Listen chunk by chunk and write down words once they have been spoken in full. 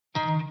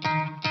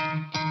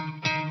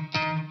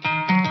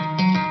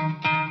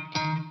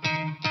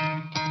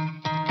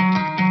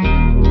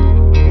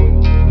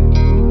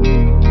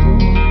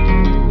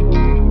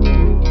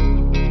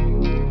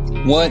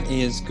What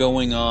is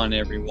going on,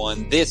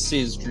 everyone? This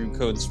is Drew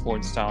Code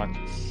Sports Talk,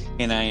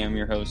 and I am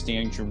your host,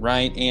 Andrew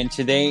Wright. And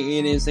today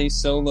it is a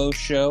solo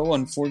show.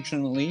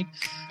 Unfortunately,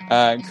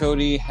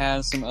 Cody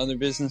has some other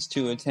business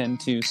to attend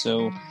to,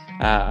 so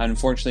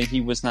unfortunately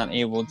he was not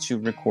able to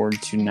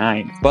record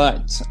tonight.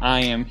 But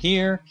I am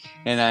here,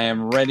 and I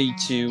am ready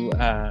to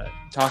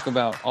talk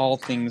about all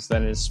things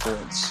that is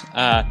sports.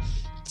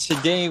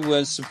 Today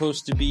was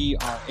supposed to be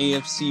our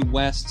AFC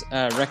West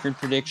record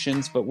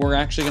predictions, but we're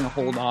actually going to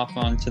hold off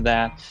onto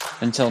that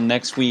until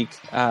next week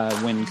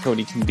when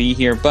Cody can be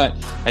here. But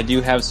I do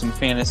have some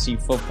fantasy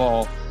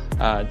football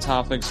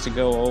topics to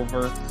go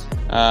over.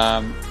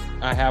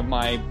 I have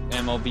my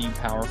MLB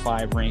Power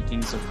 5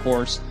 rankings, of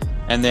course,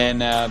 and then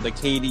the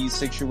KD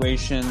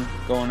situation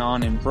going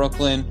on in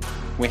Brooklyn.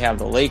 We have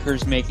the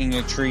Lakers making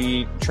a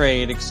trade,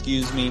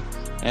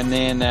 and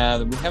then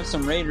we have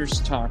some Raiders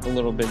talk a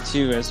little bit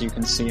too. As you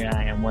can see,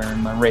 I am wearing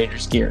my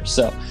Raiders gear.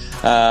 So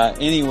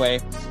anyway,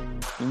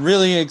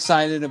 really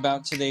excited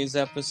about today's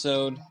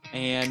episode,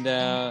 and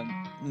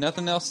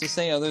nothing else to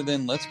say other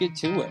than let's get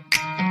to it.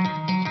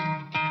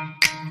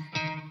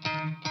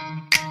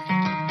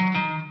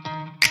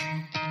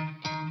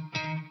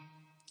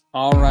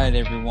 All right,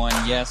 everyone.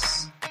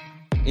 Yes,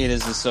 it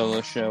is a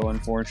solo show,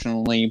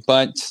 unfortunately,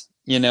 but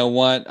you know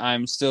what?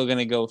 I'm still going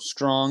to go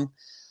strong.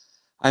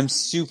 I'm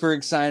super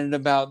excited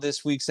about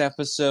this week's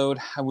episode.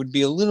 I would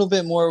be a little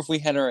bit more if we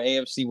had our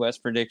AFC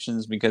West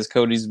predictions, because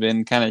Cody's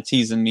been kind of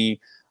teasing me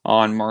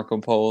on Marco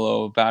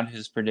Polo about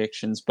his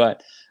predictions,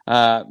 but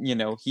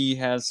he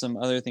has some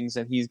other things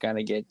that he's got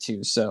to get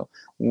to. So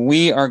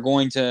I am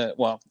going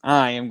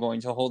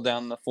to hold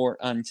down the fort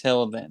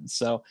until then.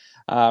 So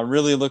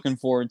really looking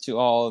forward to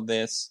all of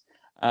this.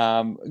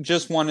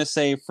 Just want to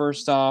say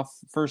first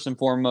and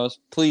foremost,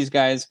 please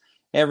guys,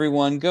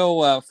 everyone,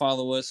 go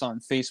follow us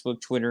on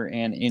Facebook, Twitter,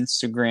 and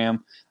Instagram.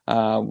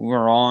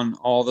 We're on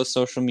all the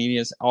social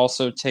medias,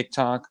 also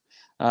TikTok.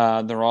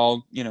 They're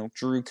all,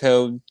 Drew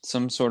Code,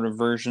 some sort of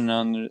version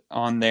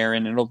on there,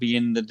 and it'll be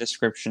in the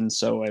description.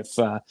 So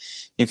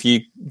if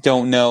you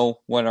don't know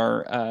what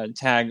our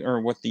tag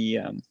or what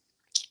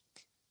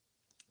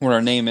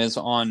our name is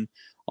on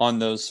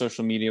those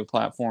social media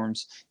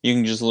platforms, you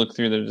can just look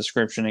through the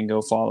description and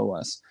go follow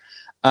us.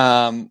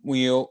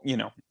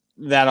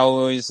 That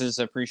always is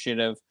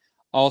appreciative.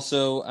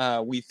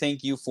 Also, we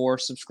thank you for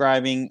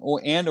subscribing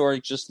or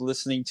just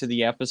listening to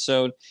the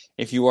episode.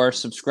 If you are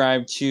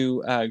subscribed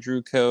to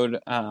Drew Code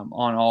on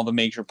all the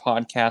major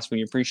podcasts,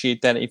 we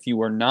appreciate that. If you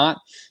are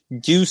not,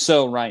 do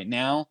so right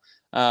now.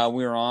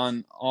 We're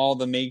on all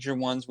the major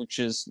ones, which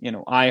is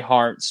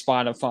iHeart,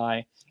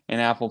 Spotify, and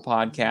Apple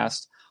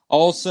Podcast.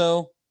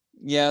 Also,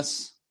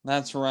 yes,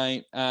 that's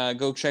right.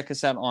 Go check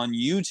us out on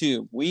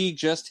YouTube. We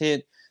just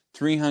hit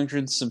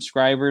 300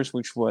 subscribers,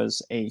 which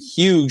was a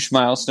huge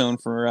milestone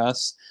for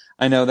us.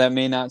 I know that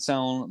may not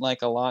sound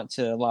like a lot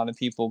to a lot of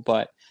people,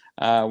 but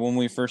when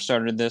we first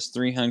started this,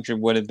 300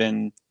 would have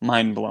been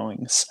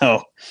mind-blowing.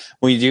 So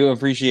we do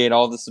appreciate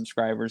all the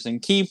subscribers, and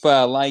keep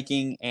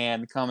liking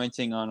and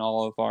commenting on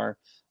all of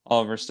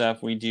our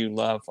stuff. We do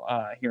love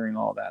hearing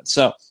all that.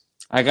 So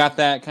I got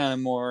that kind of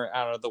more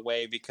out of the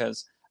way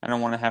because I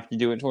don't want to have to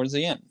do it towards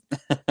the end.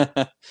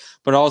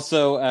 But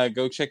also,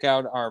 go check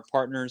out our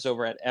partners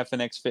over at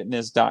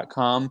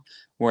fnxfitness.com,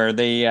 where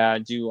they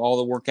do all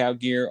the workout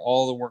gear,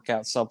 all the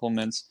workout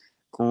supplements.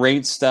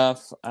 Great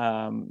stuff.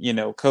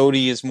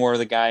 Cody is more of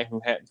the guy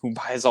who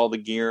buys all the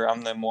gear.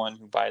 I'm the one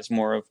who buys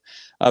more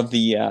of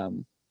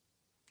the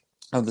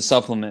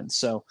supplements.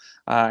 So,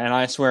 and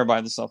I swear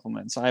by the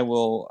supplements. I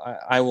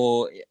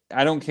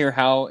don't care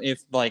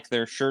if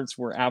their shirts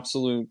were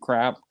absolute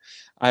crap.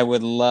 I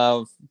would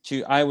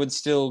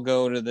still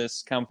go to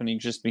this company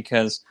just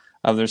because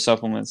of their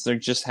supplements. They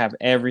just have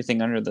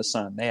everything under the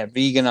sun. They have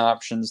vegan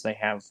options. They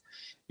have,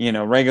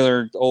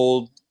 regular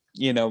old,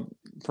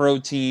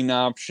 protein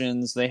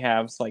options. They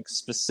have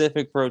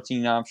specific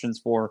protein options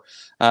for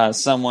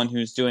someone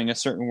who's doing a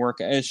certain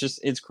workout.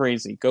 It's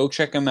crazy. Go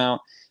check them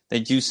out.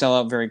 They do sell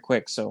out very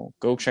quick, so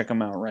go check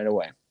them out right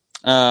away.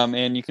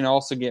 And you can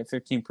also get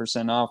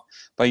 15% off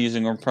by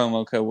using our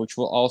promo code, which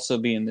will also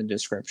be in the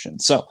description.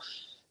 So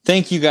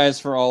thank you guys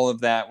for all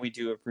of that. We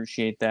do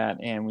appreciate that,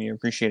 and we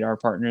appreciate our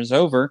partners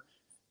over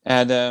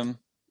at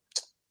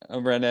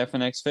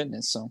FNX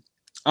Fitness. So,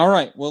 all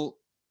right, well,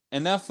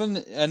 enough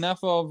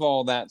of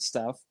all that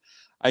stuff.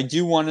 I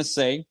do want to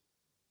say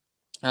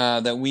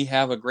that we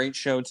have a great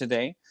show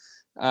today.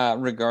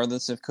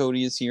 Regardless if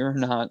Cody is here or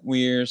not,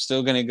 we're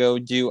still going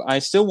to I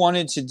still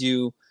wanted to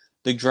do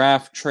the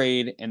draft,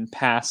 trade, and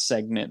pass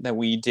segment that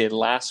we did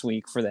last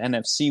week for the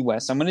NFC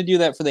West. I'm going to do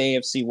that for the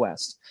AFC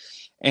West.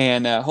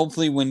 And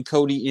hopefully when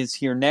Cody is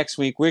here next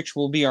week, which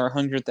will be our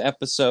 100th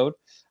episode.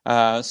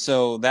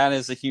 So that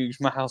is a huge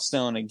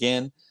milestone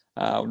again.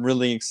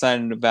 Really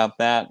excited about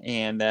that.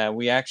 And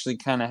we actually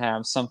kind of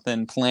have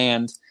something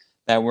planned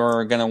that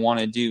we're going to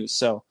want to do.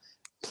 So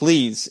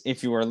please,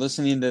 if you are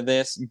listening to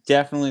this,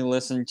 definitely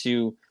listen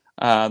to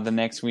the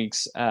next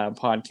week's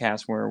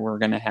podcast, where we're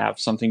going to have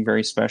something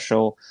very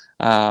special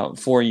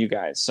for you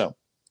guys. So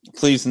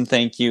Please and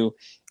thank you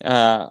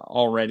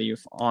already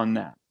on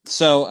that.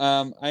 So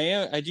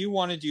I do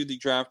want to do the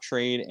draft,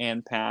 trade,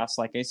 and pass.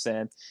 Like I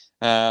said,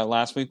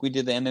 last week we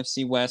did the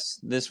NFC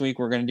West. This week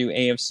we're going to do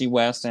AFC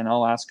West, and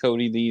I'll ask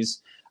Cody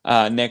these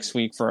next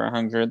week for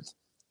 100th,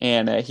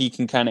 and he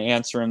can kind of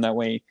answer them. That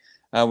way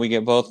we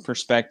get both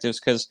perspectives.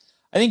 Because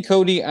I think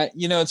Cody,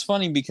 it's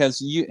funny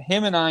because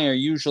him and I are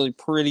usually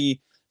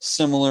pretty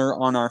similar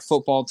on our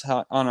football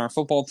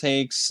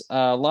takes.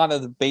 A lot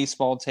of the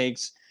baseball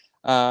takes.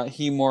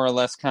 He more or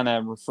less kind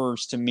of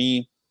refers to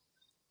me.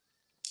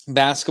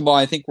 Basketball,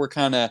 I think we're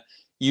kind of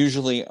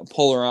usually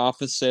polar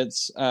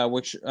opposites,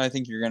 which I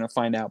think you're going to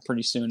find out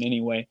pretty soon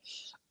anyway.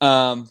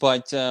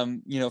 But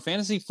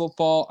fantasy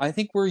football, I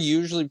think we're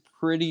usually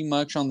pretty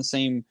much on the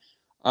same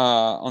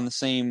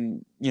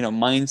mindset.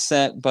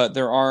 But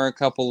there are a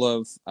couple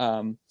of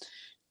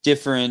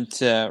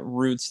different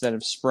routes that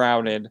have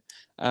sprouted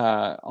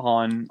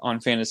on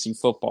fantasy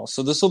football.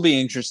 So this will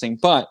be interesting.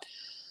 But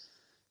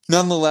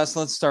nonetheless,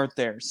 let's start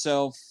there.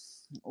 So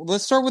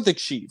let's start with the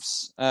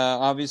Chiefs.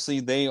 Obviously,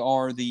 they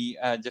are the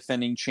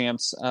defending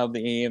champs of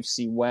the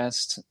AFC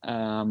West.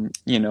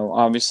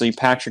 Obviously,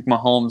 Patrick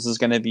Mahomes is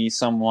going to be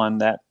someone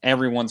that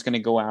everyone's going to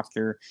go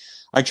after.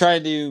 I try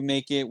to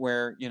make it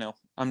where,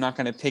 I'm not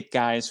going to pick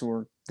guys who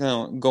are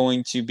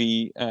going to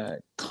be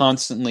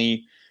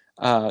constantly,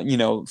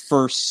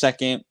 first,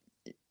 second,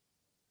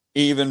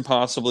 even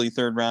possibly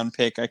third round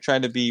pick. I try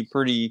to be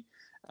pretty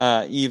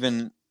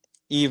even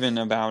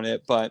about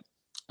it, but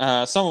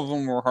some of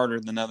them were harder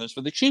than others.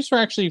 But the Chiefs were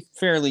actually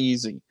fairly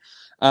easy.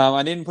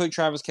 I didn't put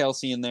Travis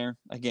Kelce in there.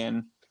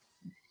 Again,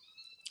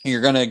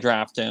 you're going to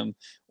draft him,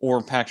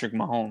 or Patrick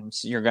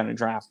Mahomes, you're going to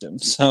draft him.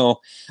 So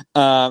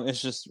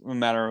it's just a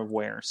matter of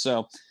where.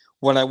 So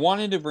what I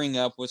wanted to bring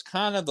up was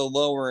kind of the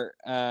lower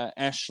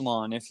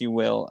echelon, if you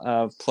will,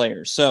 of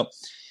players. So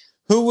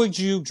who would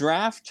you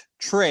draft,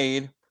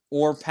 trade,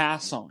 or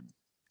pass on?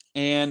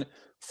 And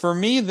for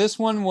me, this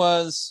one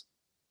was,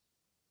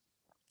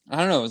 I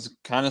don't know, it was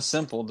kind of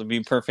simple, to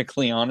be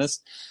perfectly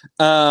honest.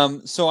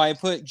 So I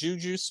put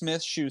Juju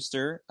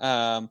Smith-Schuster,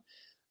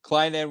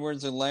 Clyde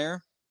Edwards-Helaire,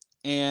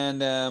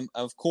 and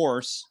of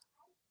course,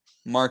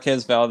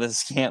 Marquez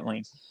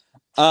Valdes-Scantling.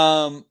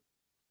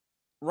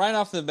 Right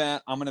off the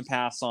bat, I'm going to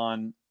pass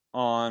on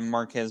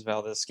Marquez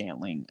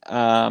Valdes-Scantling.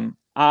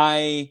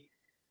 I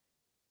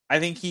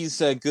think he's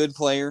a good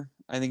player.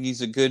 I think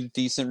he's a good,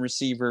 decent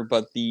receiver.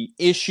 But the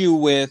issue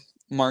with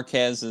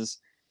Marquez is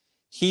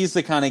he's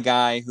the kind of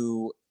guy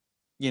who,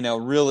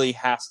 really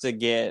has to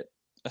get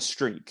a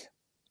streak.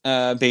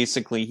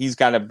 Basically, he's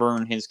got to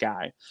burn his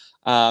guy.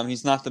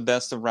 He's not the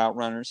best of route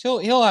runners.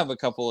 He'll have a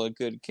couple of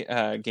good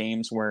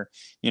games where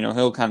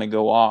he'll kind of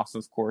go off,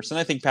 of course. And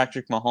I think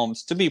Patrick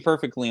Mahomes, to be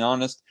perfectly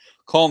honest,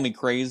 call me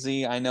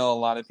crazy. I know a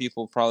lot of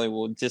people probably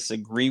will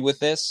disagree with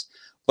this,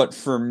 but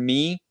for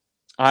me,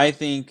 I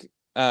think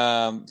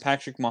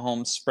Patrick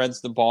Mahomes spreads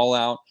the ball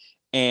out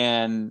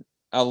and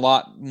a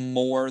lot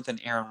more than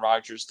Aaron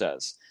Rodgers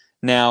does.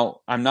 Now,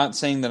 I'm not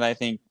saying that I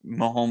think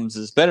Mahomes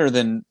is better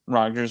than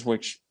Rodgers,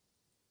 which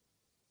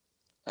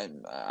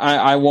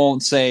I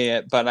won't say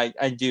it, but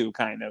I do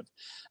kind of.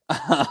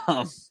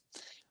 Um,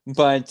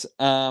 but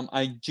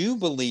I do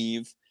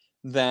believe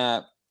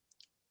that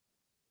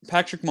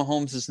Patrick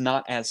Mahomes is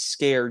not as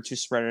scared to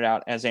spread it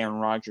out as Aaron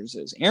Rodgers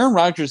is. Aaron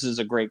Rodgers is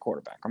a great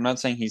quarterback. I'm not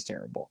saying he's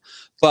terrible,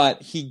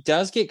 but he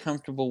does get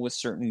comfortable with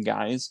certain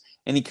guys,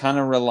 and he kind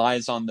of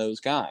relies on those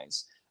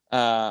guys.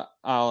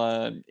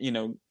 James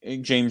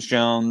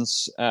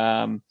Jones.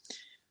 Man,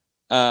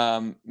 I'm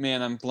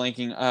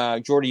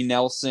blanking. Jordy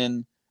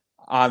Nelson,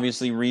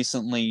 obviously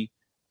recently,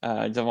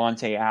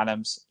 Davante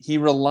Adams. He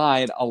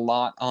relied a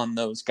lot on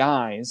those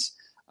guys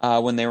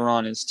when they were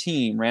on his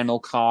team. Randall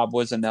Cobb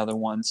was another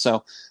one.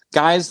 So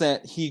guys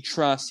that he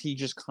trusts, he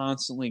just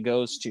constantly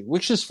goes to,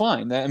 which is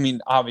fine. I mean,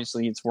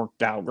 obviously it's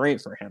worked out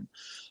great for him.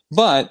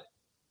 But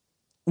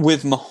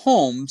with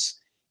Mahomes,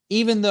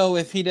 even though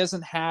if he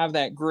doesn't have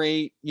that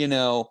great,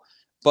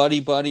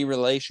 buddy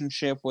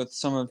relationship with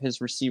some of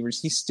his receivers,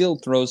 he still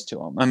throws to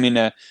them. I mean,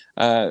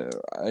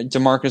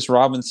 Demarcus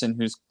Robinson,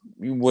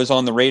 was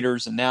on the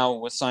Raiders and now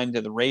was signed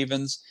to the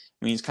Ravens.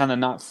 I mean, he's kind of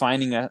not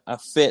finding a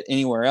fit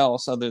anywhere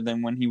else other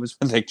than when he was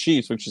with the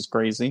Chiefs, which is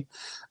crazy.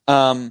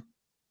 Guys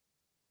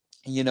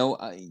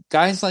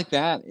like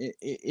that,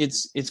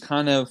 it's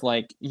kind of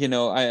like,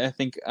 I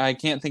think, I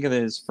can't think of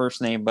his first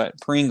name, but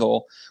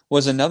Pringle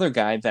was another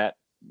guy that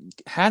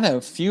had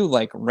a few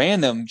like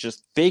random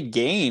just big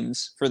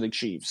games for the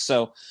Chiefs.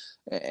 So,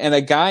 and a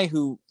guy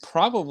who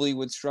probably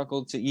would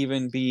struggle to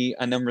even be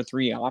a number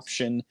 3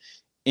 option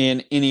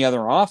in any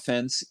other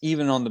offense,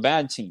 even on the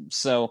bad team.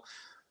 So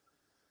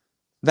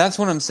that's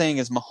what I'm saying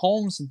is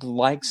Mahomes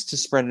likes to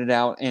spread it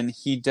out, and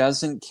he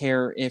doesn't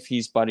care if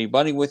he's buddy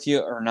with you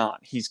or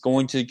not. He's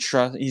going to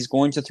throw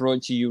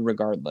it to you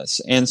regardless.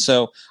 And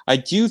so I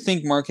do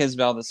think Marquez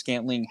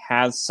Valdes-Scantling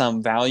has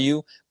some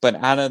value, but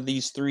out of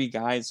these 3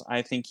 guys,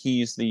 I think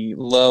he's the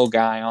low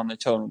guy on the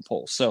totem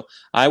pole. So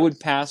I would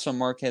pass on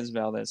Marquez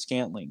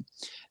Valdes-Scantling.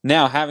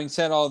 Now, having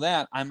said all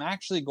that, I'm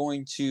actually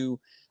going to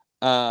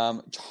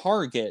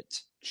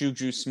target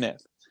Juju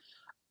Smith.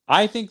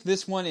 I think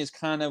this one is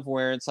kind of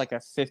where it's like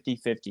a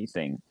 50-50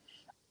 thing.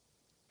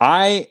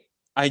 I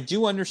I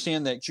do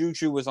understand that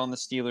Juju was on the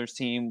Steelers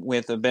team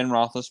with a Ben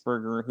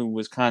Roethlisberger who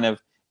was kind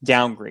of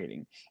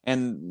downgrading,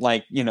 and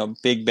like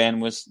Big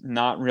Ben was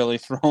not really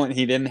throwing.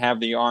 He didn't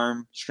have the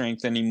arm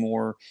strength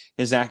anymore.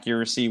 His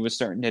accuracy was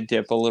starting to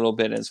dip a little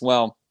bit as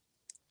well.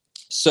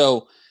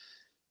 So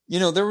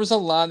there was a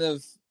lot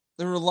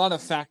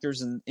of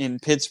factors in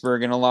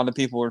Pittsburgh, and a lot of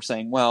people were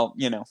saying, well,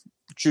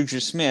 Juju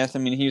Smith. I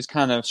mean, he was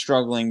kind of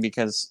struggling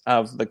because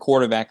of the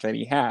quarterback that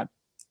he had.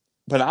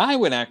 But I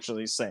would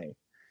actually say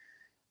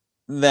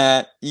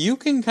that you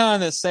can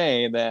kind of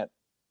say that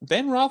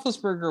Ben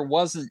Roethlisberger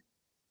wasn't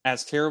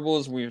as terrible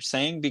as we were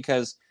saying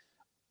because,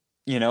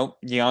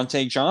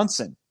 Deontay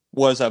Johnson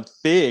was a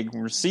big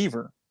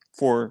receiver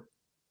for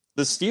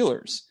the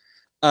Steelers.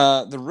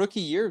 The rookie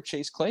year of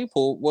Chase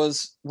Claypool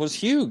was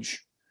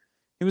huge.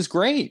 He was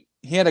great.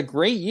 He had a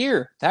great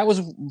year. That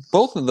was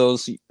both of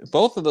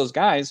those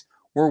guys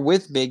were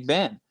with Big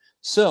Ben.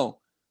 So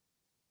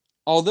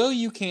although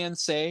you can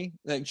say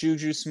that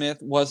Juju Smith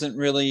wasn't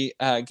really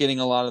getting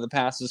a lot of the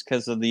passes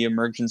because of the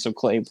emergence of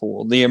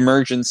Claypool, the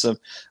emergence of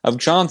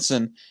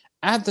Johnson,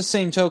 at the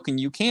same token,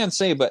 you can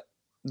say, but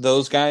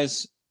those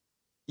guys,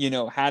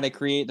 had to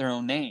create their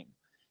own name.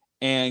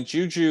 And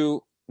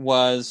Juju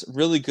was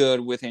really good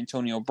with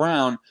Antonio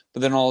Brown,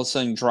 but then all of a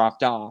sudden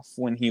dropped off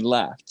when he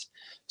left.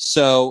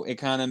 So it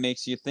kind of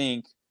makes you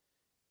think,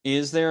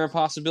 is there a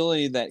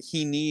possibility that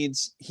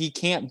he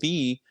can't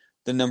be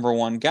the number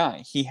one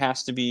guy? He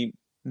has to be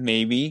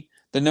maybe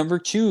the number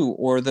two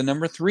or the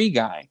number three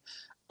guy.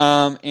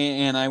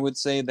 And I would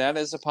say that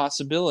is a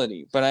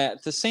possibility. But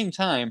at the same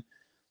time,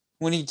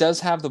 when he does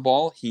have the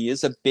ball, he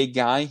is a big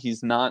guy.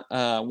 He's not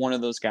one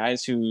of those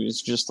guys who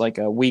is just like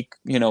a weak,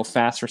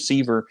 fast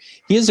receiver.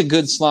 He is a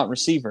good slot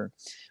receiver.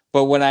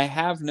 But what I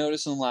have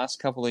noticed in the last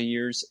couple of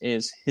years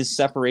is his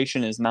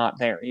separation is not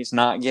there. He's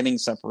not getting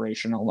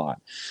separation a lot.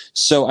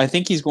 So I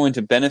think he's going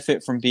to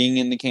benefit from being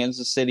in the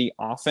Kansas City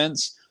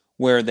offense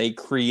where they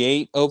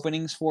create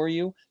openings for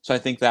you. So I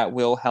think that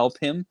will help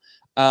him.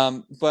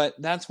 But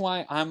that's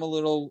why I'm a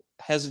little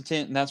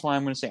hesitant, and that's why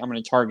I'm going to say I'm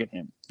going to target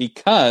him,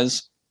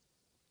 because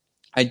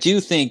I do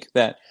think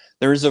that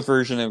there is a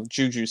version of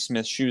Juju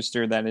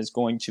Smith-Schuster that is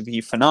going to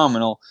be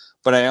phenomenal,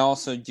 but I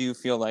also do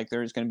feel like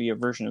there is going to be a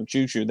version of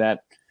Juju that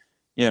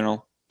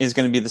is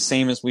going to be the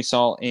same as we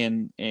saw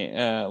in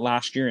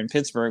last year in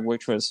Pittsburgh,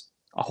 which was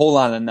a whole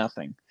lot of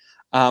nothing.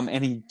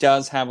 And he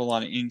does have a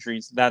lot of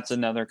injuries. That's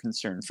another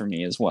concern for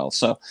me as well.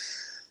 So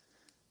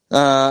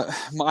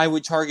I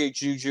would target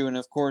Juju, and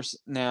of course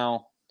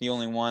now the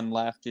only one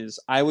left is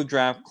I would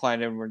draft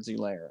Clyde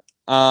Edwards-Helaire.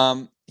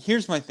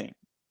 Here's my thing.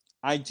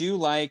 I do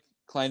like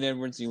Clyde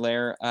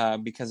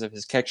Edwards-Helaire because of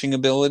his catching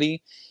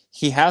ability.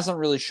 He hasn't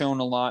really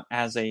shown a lot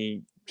as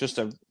just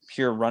a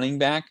pure running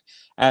back.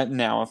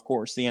 Now, of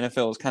course, the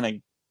NFL is kind of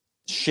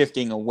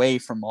shifting away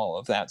from all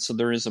of that, so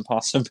there is a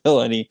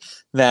possibility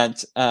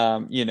that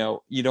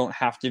you don't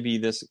have to be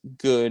this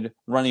good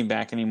running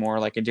back anymore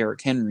like a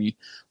Derrick Henry.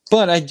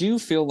 But I do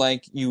feel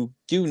like you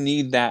do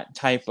need that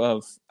type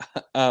of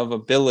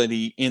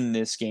ability in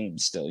this game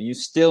still. You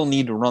still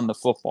need to run the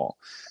football,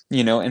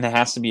 and it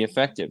has to be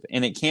effective.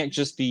 And it can't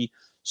just be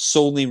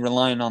solely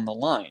relying on the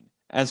line.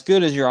 As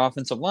good as your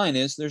offensive line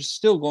is, there's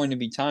still going to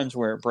be times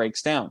where it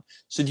breaks down.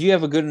 So do you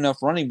have a good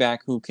enough running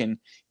back who can,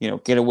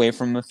 get away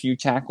from a few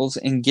tackles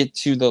and get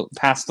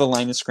past the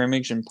line of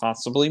scrimmage and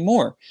possibly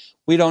more?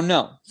 We don't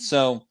know.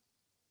 So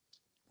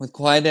with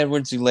Clyde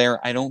Edwards-Helaire,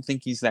 I don't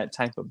think he's that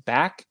type of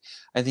back.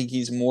 I think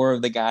he's more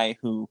of the guy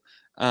who,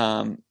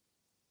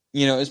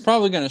 is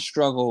probably going to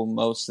struggle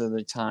most of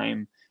the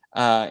time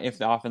if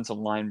the offensive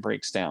line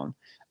breaks down.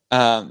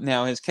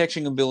 Now, his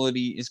catching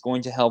ability is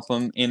going to help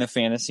him in a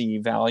fantasy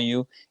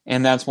value,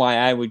 and that's why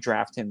I would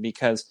draft him,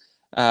 because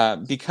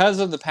of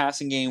the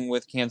passing game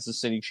with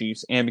Kansas City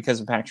Chiefs and because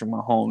of Patrick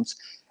Mahomes,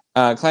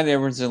 Clyde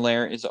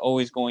Edwards-Helaire is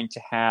always going to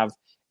have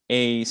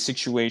a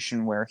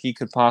situation where he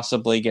could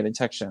possibly get a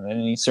touchdown at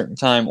any certain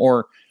time,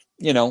 or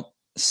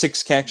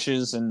 6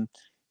 catches and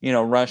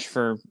rush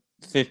for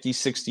 50,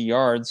 60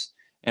 yards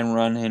and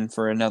run in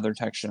for another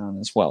touchdown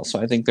as well. So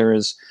I think there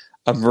is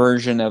a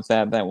version of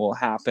that will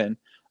happen.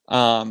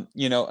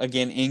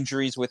 Again,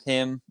 injuries with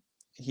him,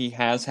 he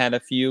has had a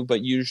few,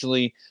 but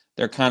usually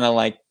they're kind of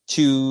like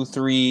 2,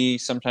 3,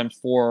 sometimes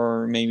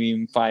 4, maybe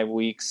even 5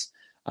 weeks.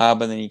 But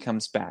then he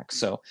comes back.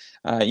 So,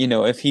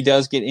 if he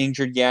does get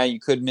injured, yeah, you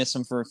could miss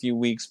him for a few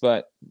weeks,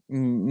 but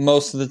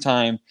most of the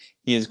time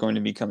he is going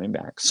to be coming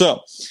back.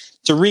 So,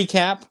 to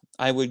recap,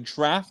 I would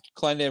draft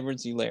Clyde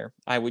Edwards-Helaire,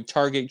 I would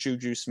target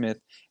Juju Smith,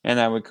 and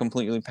I would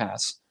completely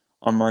pass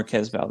on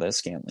Marquez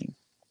Valdes-Scantling.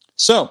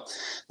 So,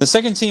 the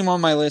second team on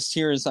my list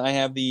here is I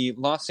have the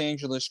Los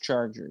Angeles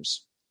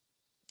Chargers.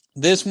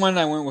 This one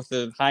I went with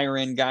the higher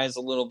end guys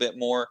a little bit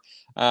more,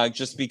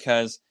 just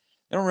because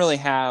they don't really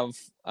have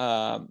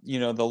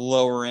the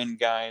lower end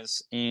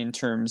guys in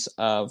terms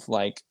of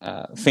like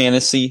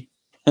fantasy.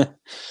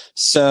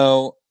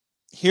 So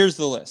here's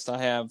the list.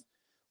 I have: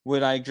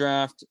 would I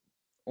draft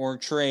or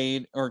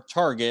trade or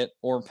target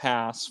or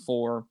pass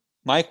for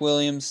Mike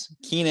Williams,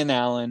 Keenan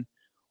Allen,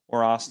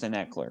 or Austin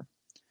Eckler.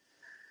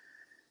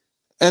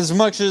 As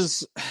much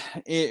as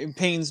it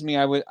pains me,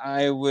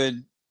 I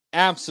would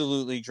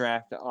absolutely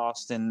draft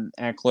Austin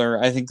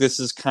Eckler. I think this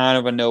is kind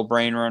of a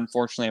no-brainer.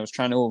 Unfortunately, I was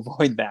trying to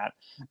avoid that.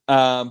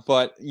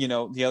 But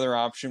the other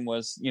option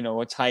was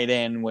a tight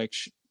end,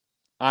 which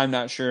I'm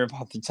not sure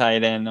about the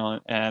tight end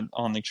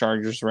on the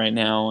Chargers right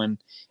now,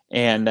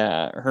 and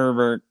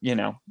Herbert.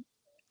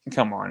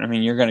 Come on. I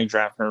mean, you're going to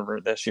draft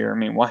Herbert this year. I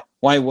mean,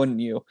 why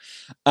wouldn't you?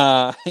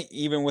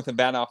 Even with a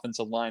bad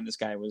offensive line, this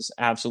guy was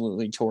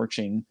absolutely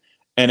torching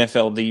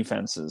NFL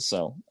defenses.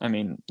 So, I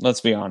mean,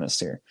 let's be honest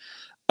here.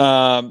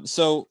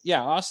 So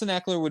yeah, Austin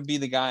Eckler would be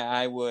the guy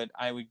I would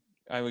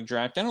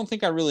draft. I don't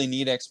think I really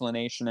need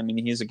explanation. I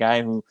mean, he's a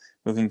guy who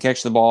can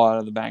catch the ball out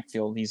of the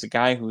backfield. He's a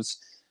guy who's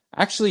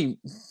actually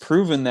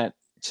proven that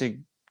to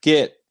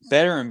get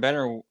better and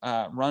better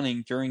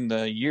running during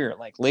the year,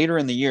 like later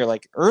in the year,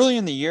 like early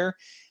in the year,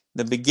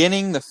 the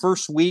beginning, the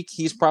first week,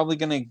 he's probably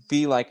going to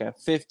be like a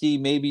 50,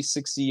 maybe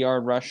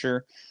 60-yard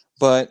rusher.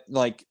 But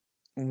like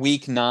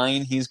week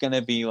 9, he's going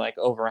to be like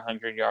over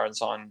 100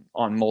 yards on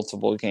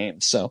multiple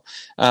games. So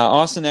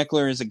Austin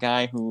Eckler is a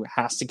guy who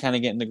has to kind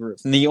of get in the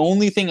groove. And the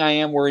only thing I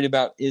am worried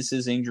about is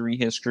his injury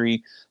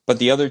history. But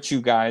the other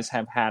two guys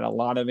have had a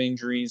lot of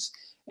injuries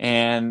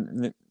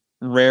and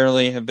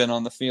rarely have been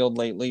on the field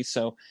lately.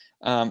 So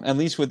at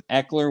least with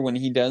Eckler, when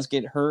he does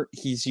get hurt,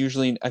 he's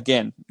usually,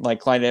 again, like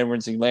Clyde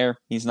Edwards-Helaire,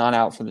 he's not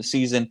out for the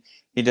season.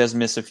 He does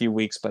miss a few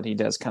weeks, but he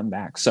does come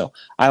back. So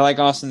I like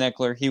Austin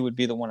Eckler. He would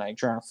be the one I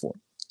draft for.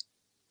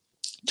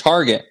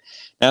 Target.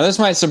 Now, this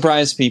might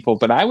surprise people,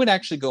 but I would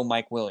actually go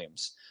Mike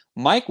Williams.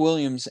 Mike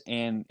Williams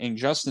and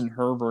Justin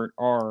Herbert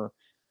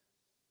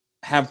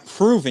have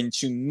proven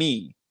to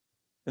me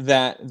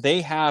that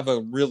they have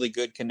a really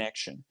good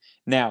connection.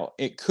 Now,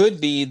 it could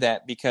be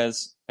that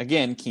because,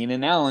 again,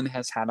 Keenan Allen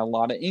has had a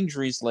lot of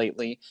injuries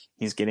lately.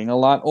 He's getting a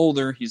lot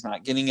older. He's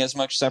not getting as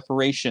much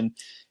separation.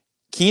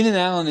 Keenan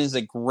Allen is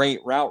a great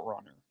route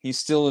runner. He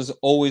still is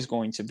always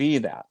going to be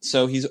that.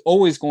 So he's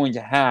always going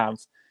to have,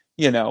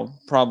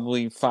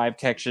 probably 5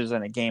 catches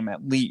in a game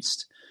at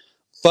least.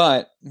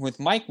 But with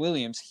Mike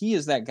Williams, he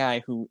is that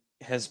guy who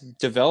has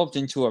developed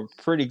into a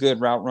pretty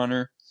good route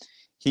runner.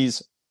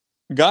 He's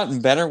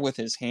gotten better with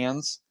his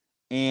hands,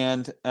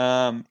 and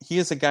he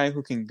is a guy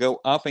who can go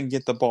up and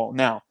get the ball.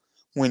 Now,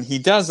 when he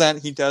does that,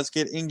 he does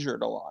get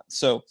injured a lot.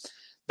 So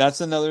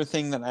that's another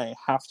thing that I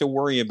have to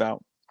worry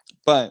about.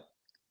 But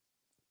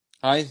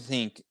I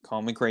think,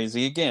 call me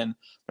crazy again,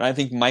 but I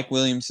think Mike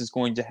Williams is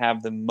going to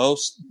have the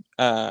most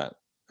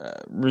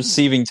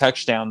receiving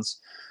touchdowns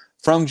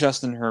from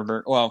Justin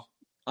Herbert. Well,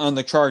 on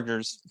the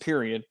Chargers,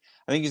 period.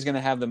 I think he's going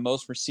to have the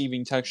most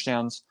receiving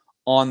touchdowns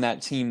on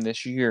that team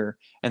this year.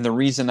 And the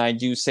reason I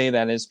do say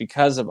that is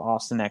because of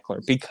Austin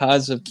Eckler,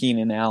 because of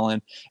Keenan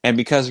Allen, and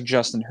because of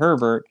Justin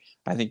Herbert.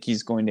 I think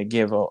he's going to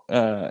give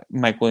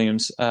Mike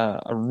Williams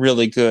a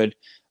really good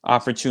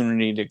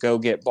opportunity to go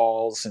get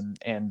balls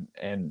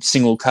and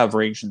single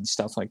coverage and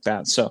stuff like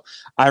that. So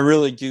I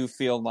really do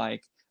feel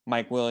like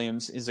Mike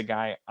Williams is a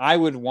guy I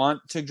would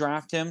want to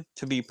draft him,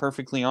 to be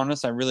perfectly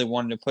honest. I really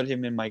wanted to put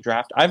him in my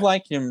draft. I've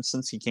liked him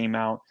since he came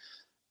out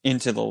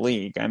into the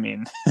league. I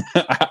mean,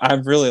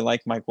 I've really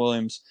liked Mike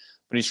Williams,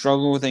 but he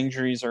struggled with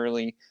injuries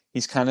early.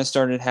 He's kind of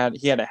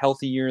he had a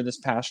healthy year this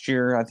past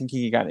year. I think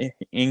he got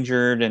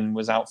injured and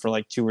was out for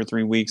like 2 or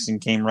 3 weeks and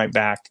came right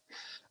back.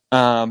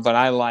 But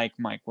I like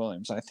Mike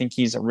Williams. I think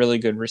he's a really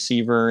good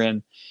receiver,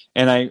 and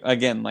I,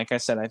 again, like I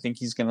said, I think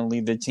he's going to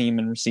lead the team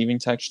in receiving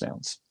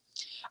touchdowns.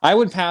 I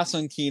would pass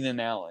on Keenan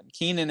Allen.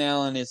 Keenan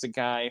Allen is a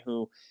guy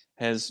who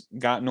has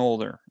gotten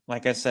older.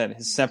 Like I said,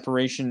 his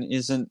separation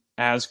isn't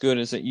as good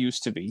as it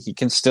used to be. He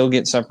can still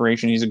get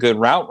separation. He's a good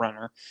route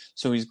runner,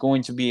 so he's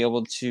going to be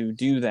able to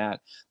do that.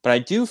 But I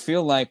do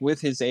feel like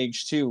with his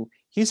age too,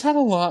 he's had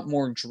a lot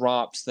more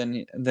drops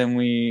than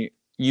we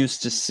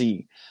used to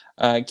see.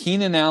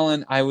 Keenan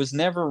Allen, I was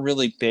never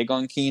really big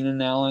on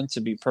Keenan Allen, to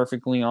be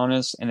perfectly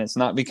honest, and it's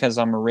not because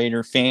I'm a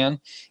Raider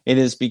fan. It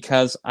is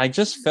because I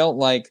just felt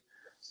like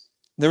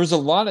there was a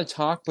lot of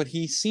talk, but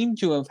he seemed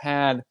to have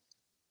had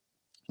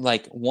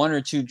like 1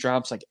 or 2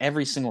 drops like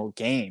every single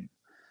game.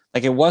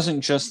 Like it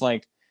wasn't just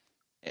like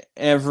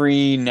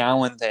every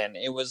now and then.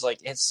 It was like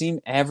it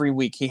seemed every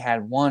week he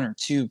had 1 or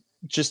 2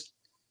 just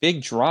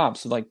big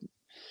drops, like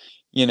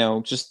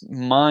just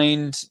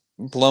mind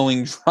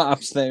blowing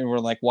drops that were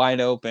like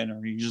wide open,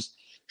 or you just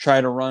try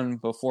to run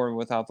before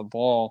without the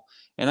ball.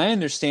 And I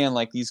understand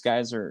like these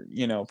guys are,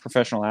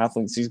 professional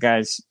athletes. These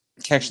guys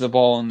catch the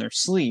ball in their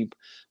sleep,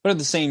 but at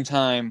the same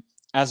time,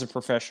 as a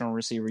professional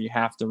receiver, you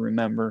have to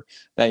remember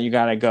that you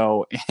got to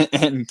go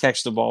and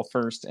catch the ball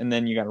first, and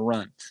then you got to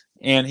run.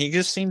 And he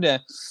just seemed to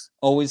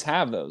always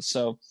have those.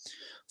 So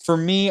for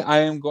me, I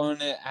am going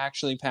to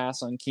actually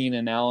pass on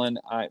Keenan Allen.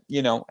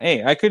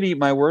 Hey, I could eat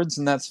my words,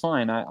 and that's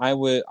fine. I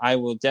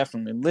will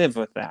definitely live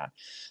with that.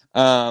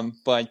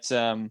 But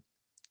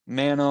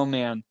man, oh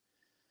man,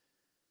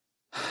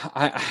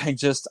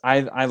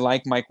 I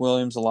like Mike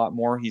Williams a lot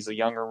more. He's a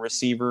younger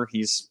receiver.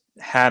 He's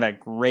had a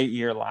great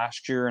year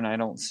last year, and I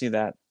don't see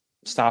that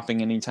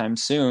stopping anytime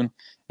soon.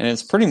 And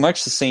it's pretty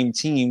much the same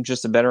team,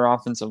 just a better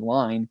offensive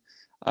line.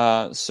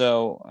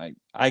 So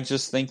I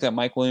just think that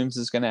Mike Williams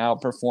is going to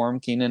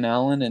outperform Keenan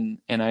Allen,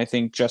 and I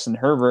think Justin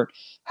Herbert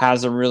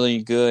has a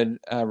really good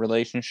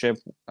relationship,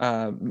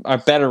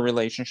 a better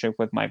relationship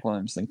with Mike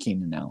Williams than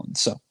Keenan Allen.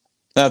 So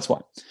that's why.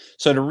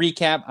 So to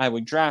recap, I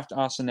would draft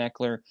Austin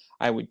Eckler.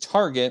 I would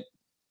target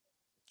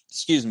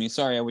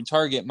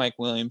Mike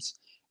Williams,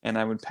 and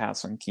I would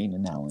pass on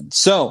Keenan Allen.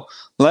 So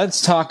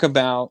let's talk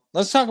about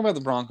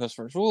the Broncos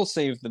first. We'll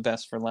save the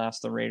best for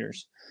last, the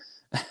Raiders.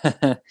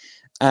 But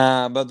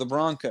the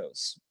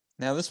Broncos.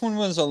 Now this one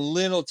was a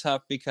little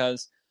tough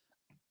because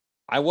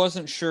I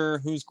wasn't sure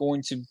who's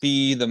going to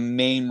be the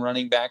main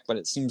running back, but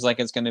it seems like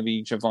it's going to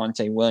be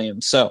Javonte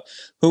Williams. So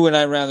who would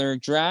I rather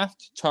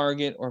draft,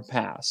 target, or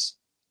pass?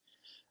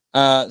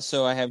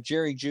 So I have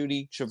Jerry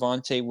Jeudy,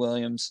 Javonte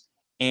Williams,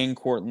 and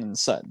Courtland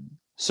Sutton.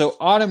 So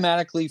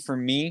automatically for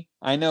me,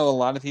 I know a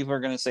lot of people are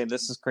going to say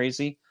this is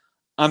crazy.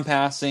 I'm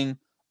passing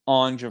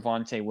on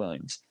Javonte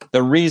Williams.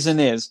 The reason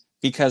is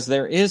because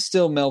there is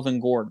still Melvin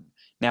Gordon.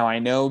 Now I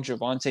know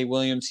Javonte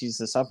Williams, he's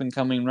this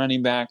up-and-coming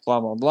running back, blah,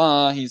 blah,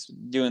 blah. He's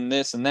doing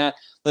this and that.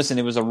 Listen,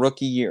 it was a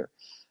rookie year.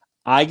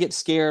 I get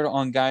scared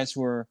on guys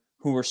who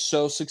are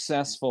so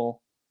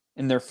successful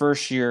in their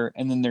first year,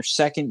 and then their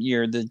second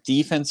year, the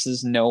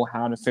defenses know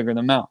how to figure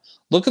them out.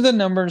 Look at the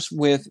numbers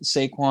with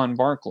Saquon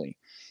Barkley.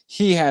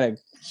 He had a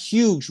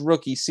huge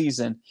rookie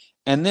season,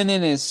 and then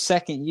in his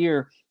second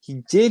year,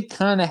 he did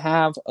kind of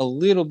have a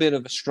little bit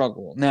of a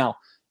struggle. Now,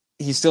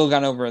 he still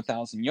got over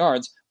 1,000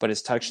 yards, but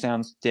his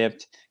touchdowns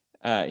dipped.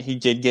 He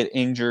did get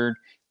injured.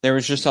 There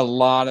was just a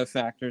lot of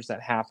factors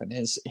that happened.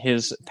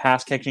 His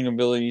pass catching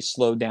ability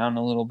slowed down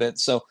a little bit,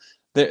 so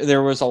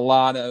there was a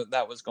lot of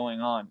that was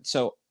going on.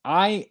 So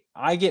I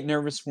get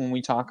nervous when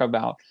we talk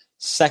about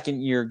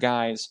second year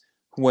guys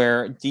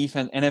where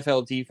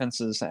NFL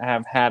defenses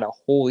have had a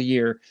whole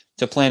year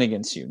to plan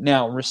against you.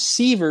 Now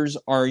receivers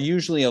are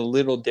usually a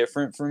little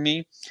different for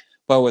me,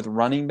 but with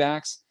running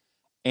backs,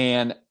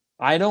 and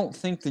I don't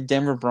think the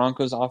Denver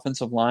Broncos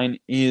offensive line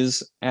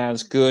is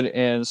as good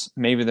as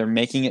maybe they're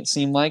making it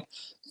seem like,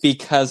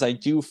 because I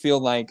do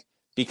feel like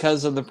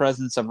because of the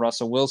presence of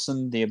Russell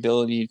Wilson, the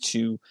ability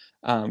to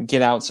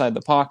get outside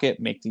the pocket,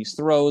 make these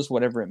throws,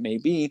 whatever it may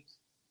be,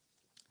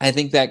 I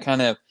think that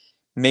kind of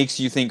makes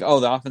you think, oh,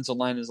 the offensive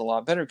line is a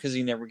lot better because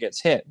he never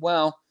gets hit.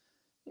 Well,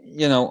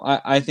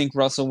 I think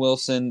Russell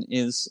Wilson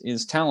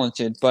is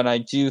talented, but I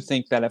do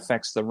think that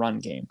affects the run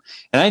game.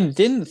 And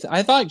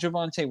I thought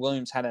Javonte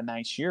Williams had a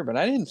nice year, but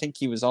I didn't think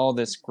he was all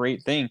this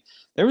great thing.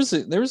 There was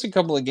a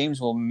couple of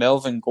games where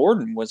Melvin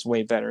Gordon was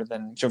way better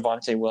than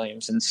Javonte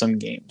Williams in some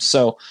games.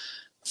 So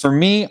for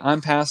me,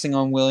 I'm passing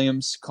on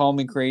Williams. Call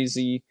me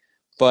crazy.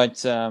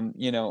 But,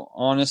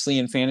 honestly,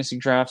 in fantasy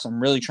drafts,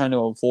 I'm really trying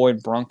to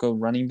avoid Bronco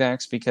running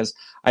backs because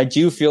I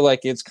do feel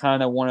like it's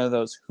kind of one of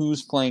those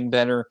who's playing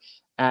better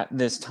at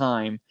this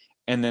time,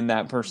 and then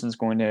that person's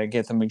going to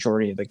get the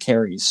majority of the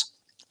carries.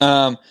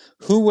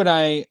 Who would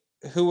I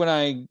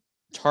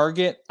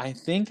target? I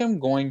think I'm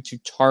going to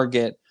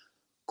target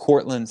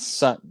Courtland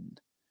Sutton.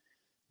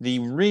 The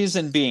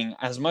reason being,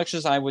 as much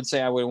as I would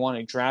say I would want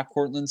to draft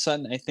Courtland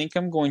Sutton, I think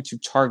I'm going to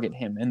target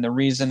him. And the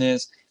reason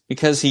is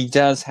because he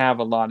does have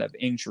a lot of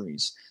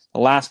injuries. The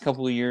last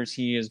couple of years,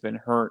 he has been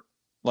hurt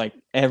like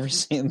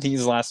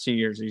these last 2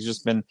 years. He's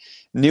just been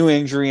new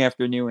injury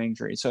after new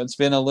injury. So it's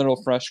been a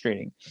little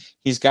frustrating.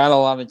 He's got a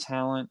lot of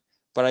talent,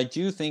 but I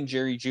do think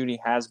Jerry Jeudy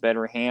has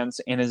better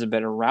hands and is a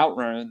better route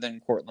runner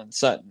than Courtland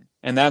Sutton.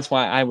 And that's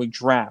why I would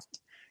draft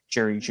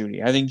Jerry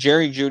Jeudy. I think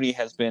Jerry Jeudy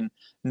has been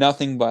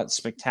nothing but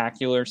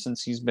spectacular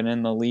since he's been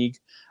in the league.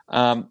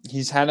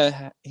 He's had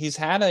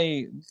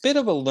a bit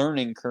of a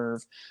learning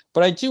curve,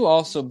 but I do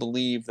also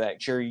believe that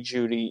Jerry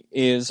Jeudy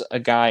is a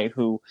guy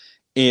who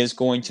is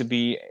going to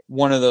be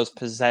one of those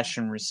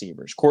possession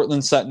receivers.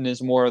 Courtland Sutton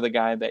is more of the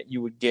guy that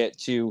you would get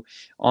to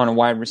on a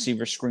wide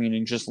receiver screen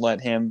and just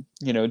let him,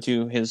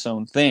 do his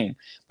own thing.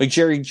 But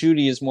Jerry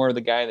Jeudy is more of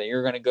the guy that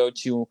you're going to go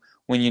to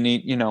when you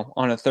need,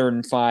 on a 3rd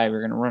and 5,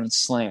 you're going to run a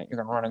slant,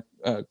 you're going to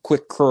run a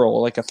quick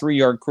curl, like a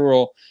 3-yard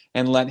curl,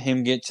 and let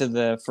him get to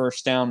the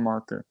first down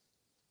marker.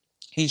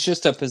 He's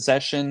just a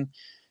possession,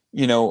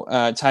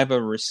 type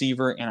of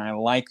receiver, and I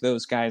like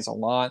those guys a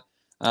lot.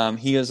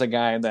 He is a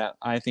guy that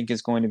I think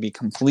is going to be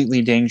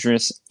completely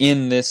dangerous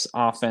in this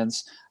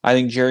offense. I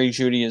think Jerry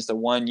Jeudy is the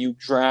one you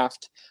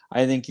draft.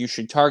 I think you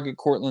should target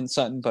Courtland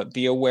Sutton, but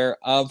be aware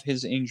of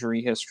his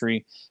injury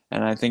history,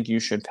 and I think you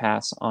should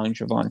pass on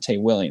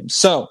Javonte Williams.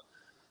 So,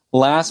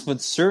 last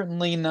but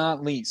certainly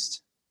not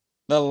least,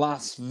 the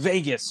Las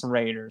Vegas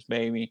Raiders,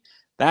 baby.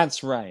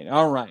 That's right.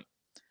 All right.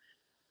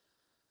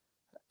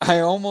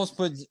 I almost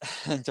put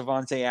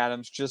Davante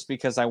Adams just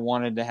because I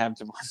wanted to have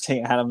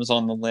Davante Adams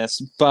on the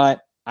list, but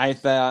I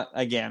thought,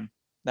 again,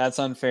 that's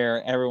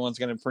unfair. Everyone's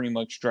going to pretty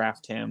much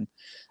draft him.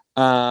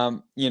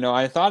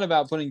 I thought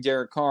about putting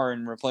Derek Carr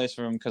in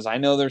replacement of him because I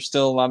know there's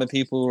still a lot of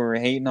people who are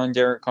hating on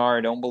Derek Carr.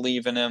 I don't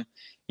believe in him.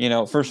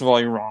 First of all,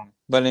 you're wrong.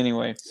 But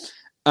anyway,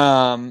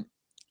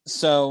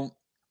 so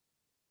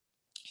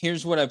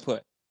here's what I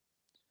put: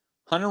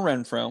 Hunter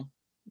Renfrow,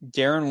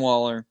 Darren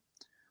Waller,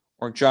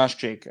 or Josh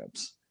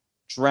Jacobs.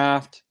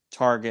 Draft,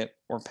 target,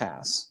 or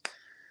pass.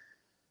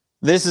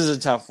 This is a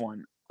tough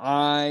one.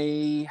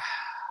 Boy,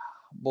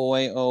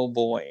 oh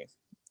boy.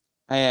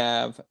 I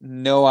have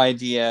no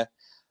idea.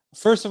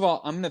 First of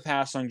all, I'm going to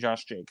pass on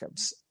Josh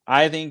Jacobs.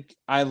 I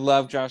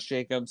love Josh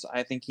Jacobs.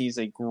 I think he's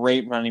a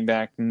great running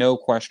back, no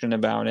question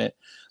about it.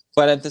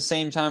 But at the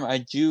same time, I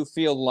do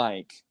feel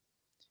like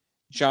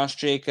Josh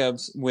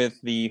Jacobs, with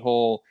the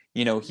whole,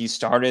 he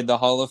started the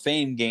Hall of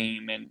Fame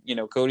game, and,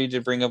 Cody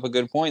did bring up a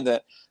good point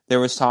that there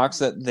was talks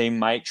that they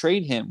might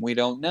trade him. We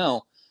don't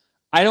know.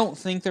 I don't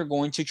think they're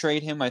going to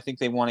trade him. I think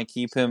they want to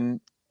keep him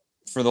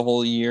for the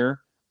whole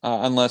year.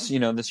 Unless,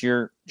 this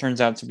year turns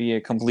out to be a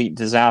complete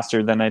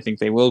disaster, then I think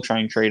they will try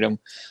and trade him.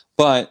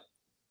 But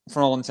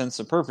for all intents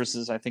and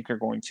purposes, I think they're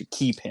going to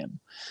keep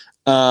him.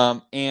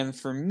 And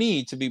for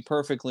me, to be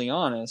perfectly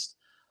honest,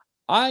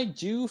 I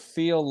do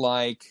feel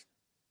like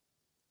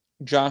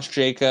Josh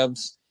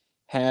Jacobs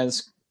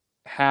has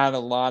had a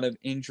lot of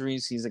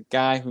injuries. He's a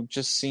guy who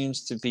just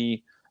seems to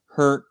be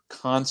hurt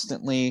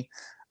constantly.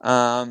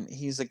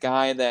 He's a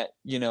guy that,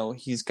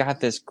 he's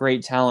got this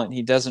great talent.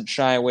 He doesn't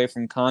shy away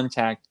from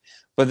contact.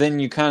 But then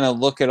you kind of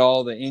look at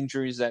all the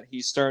injuries that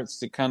he starts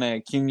to kind of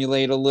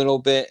accumulate a little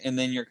bit, and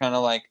then you're kind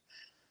of like,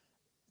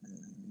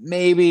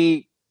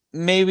 maybe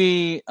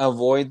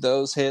avoid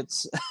those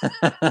hits.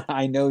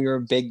 I know you're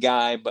a big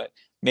guy, but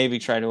maybe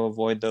try to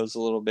avoid those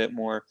a little bit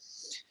more.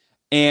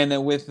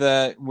 And with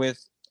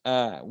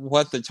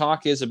what the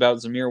talk is about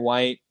Zamir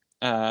White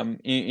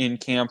in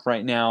camp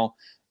right now,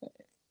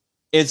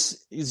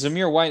 it's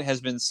Zamir White has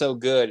been so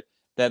good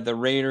that the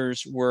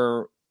Raiders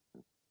were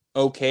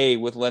okay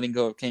with letting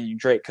go of Kenyon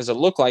Drake because it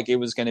looked like it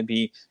was going to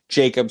be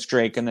Jacobs,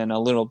 Drake, and then a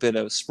little bit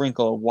of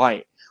sprinkle of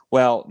White.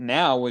 Well,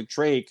 now with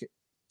Drake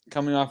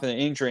coming off of the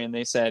injury and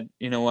they said,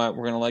 you know what,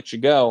 we're going to let you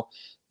go,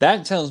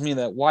 that tells me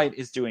that White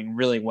is doing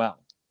really well.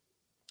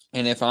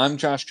 And if I'm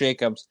Josh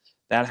Jacobs,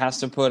 that has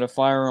to put a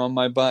fire on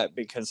my butt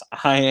because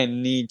I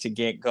need to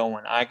get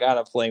going. I got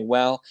to play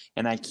well,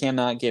 and I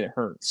cannot get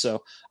hurt.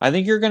 So I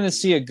think you're going to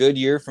see a good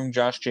year from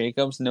Josh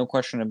Jacobs, no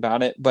question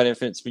about it. But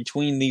if it's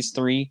between these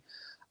three,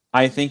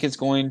 I think it's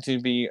going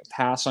to be a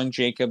pass on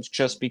Jacobs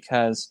just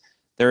because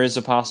there is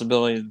a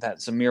possibility that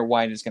Zamir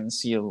White is going to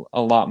see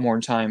a lot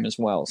more time as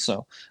well.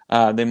 So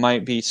they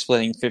might be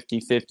splitting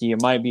 50-50. It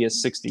might be a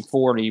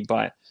 60-40,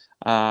 but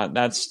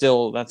that's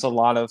a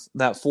lot of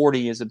that.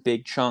 40 is a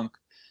big chunk,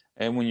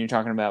 and when you're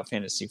talking about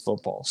fantasy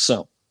football.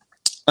 So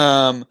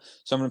I'm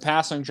going to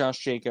pass on Josh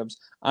Jacobs.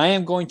 I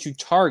am going to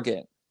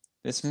target.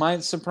 This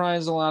might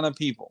surprise a lot of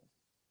people.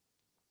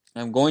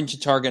 I'm going to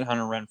target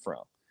Hunter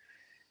Renfrow.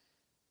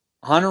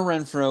 Hunter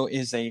Renfrow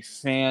is a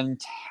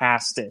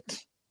fantastic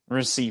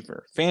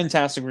receiver.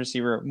 Fantastic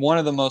receiver. One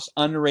of the most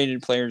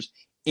underrated players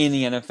in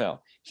the NFL.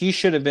 He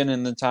should have been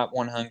in the top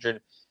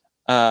 100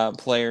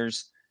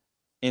 players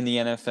in the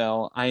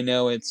NFL. I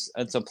know it's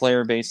a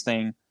player-based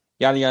thing.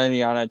 Yada, yada,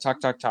 yada.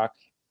 Talk.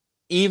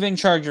 Even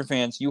Charger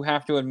fans, you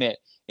have to admit,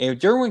 if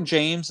Derwin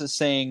James is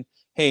saying,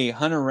 hey,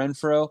 Hunter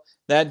Renfrow,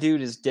 that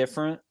dude is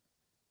different,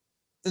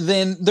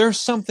 then there's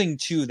something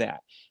to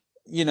that.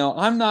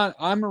 I'm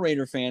a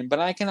Raider fan, but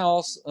I can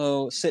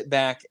also sit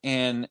back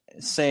and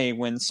say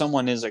when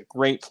someone is a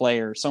great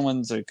player,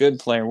 someone's a good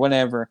player,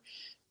 whatever.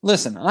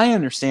 Listen, I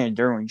understand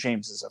Derwin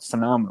James is a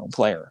phenomenal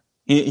player.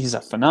 He's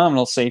a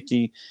phenomenal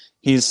safety.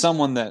 He's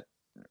someone that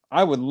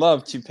I would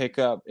love to pick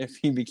up if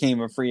he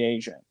became a free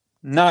agent.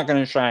 Not going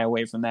to shy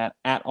away from that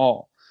at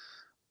all.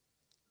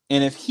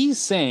 And if he's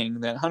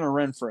saying that Hunter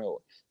Renfrow,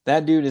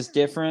 that dude is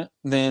different,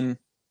 then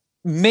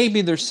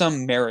maybe there's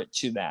some merit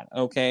to that,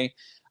 okay?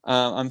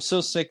 I'm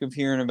so sick of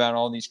hearing about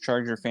all these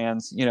Charger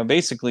fans,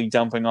 basically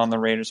dumping on the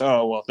Raiders.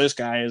 Oh, well, this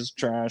guy is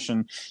trash,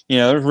 and,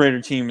 the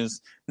Raider team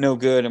is no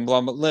good, and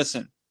blah, blah.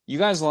 Listen, you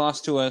guys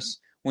lost to us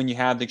when you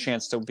had the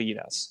chance to beat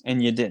us,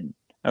 and you didn't,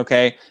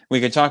 okay? We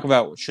could talk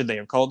about, should they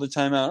have called the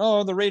timeout?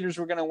 Oh, the Raiders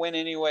were going to win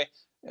anyway.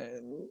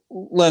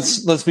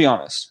 Let's be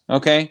honest,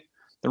 okay?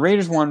 The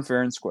Raiders won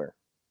fair and square.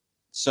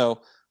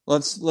 So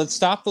let's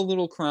stop the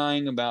little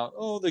crying about,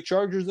 oh, the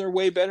Chargers are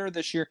way better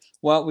this year.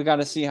 Well, we got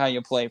to see how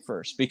you play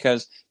first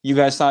because you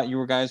guys thought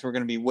you guys were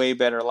going to be way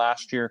better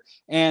last year,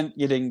 and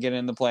you didn't get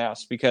in the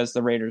playoffs because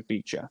the Raiders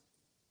beat you.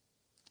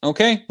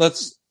 Okay,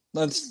 let's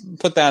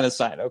put that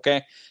aside.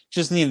 Okay,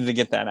 just needed to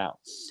get that out.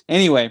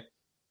 Anyway,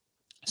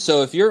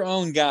 so if your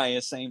own guy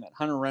is saying that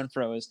Hunter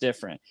Renfrow is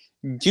different,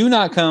 do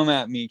not come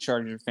at me,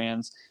 Charger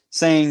fans,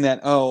 saying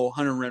that, oh,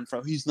 Hunter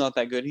Renfrow, he's not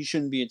that good. He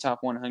shouldn't be a top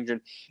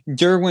 100.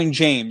 Derwin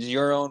James,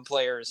 your own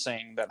player, is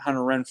saying that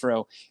Hunter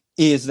Renfrow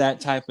is that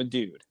type of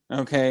dude,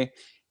 okay?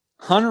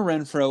 Hunter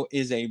Renfrow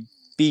is a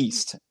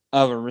beast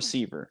of a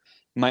receiver.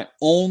 My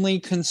only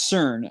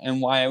concern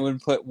and why I would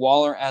put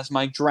Waller as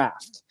my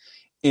draft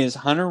is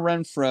Hunter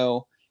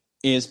Renfrow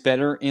is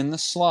better in the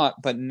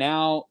slot, but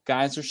now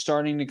guys are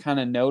starting to kind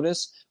of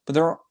notice. But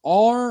there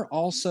are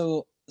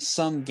also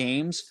some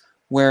games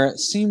where it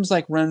seems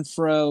like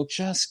Renfroe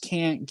just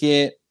can't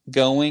get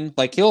going.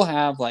 Like he'll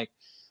have like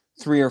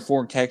 3 or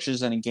 4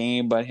 catches in a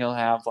game, but he'll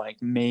have like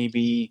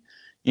maybe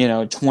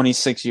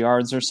 26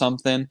 yards or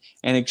something,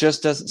 and it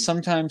just doesn't.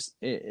 Sometimes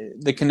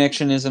the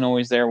connection isn't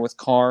always there with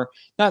Carr.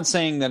 Not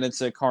saying that it's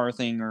a Carr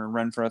thing or a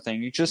Renfroe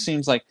thing. It just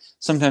seems like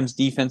sometimes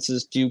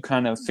defenses do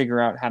kind of figure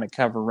out how to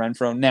cover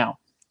Renfroe. Now,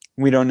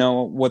 we don't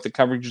know what the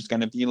coverage is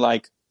going to be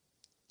like.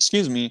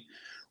 Excuse me.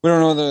 We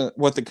don't know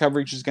what the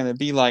coverage is going to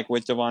be like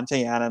with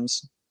Davante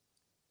Adams,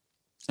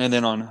 and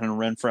then on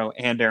Renfroe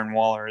and Darren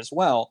Waller as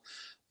well.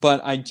 But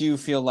I do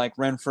feel like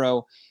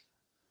Renfroe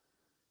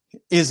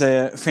is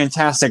a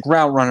fantastic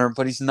route runner,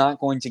 but he's not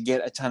going to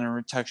get a ton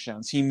of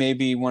touchdowns. He may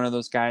be one of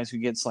those guys who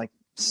gets like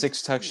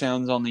 6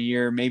 touchdowns on the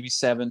year, maybe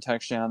 7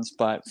 touchdowns,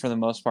 but for the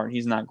most part,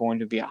 he's not going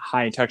to be a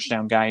high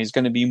touchdown guy. He's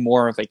going to be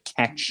more of a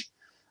catch,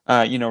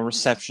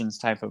 receptions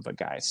type of a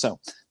guy. So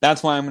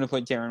that's why I'm going to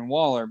put Darren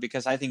Waller,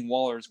 because I think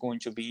Waller is going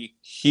to be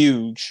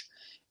huge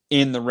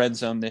in the red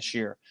zone this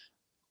year.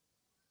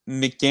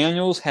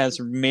 McDaniels has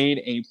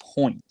made a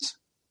point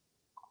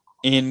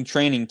in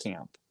training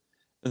camp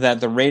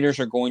that the Raiders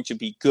are going to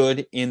be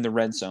good in the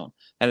red zone.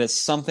 That is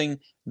something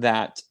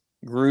that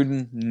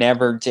Gruden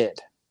never did.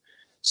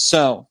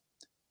 So,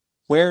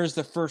 where is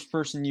the first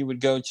person you would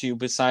go to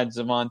besides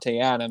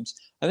Davante Adams?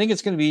 I think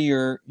it's going to be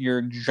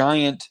your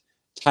giant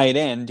tight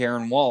end,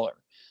 Darren Waller.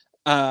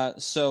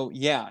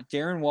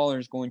 Darren Waller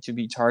is going to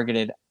be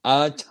targeted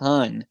a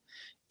ton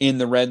in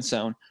the red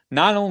zone.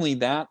 Not only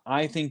that,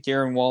 I think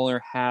Darren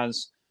Waller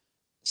has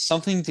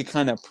something to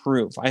kind of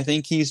prove. I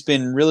think he's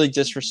been really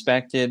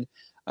disrespected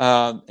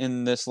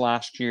in this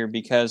last year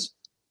because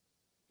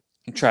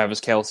Travis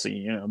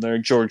Kelce, the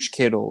George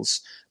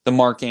Kittles, the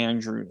Mark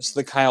Andrews,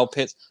 the Kyle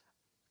Pitts.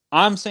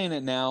 I'm saying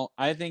it now.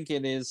 I think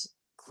it is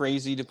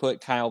crazy to put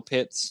Kyle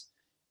Pitts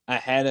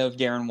ahead of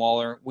Darren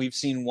Waller. We've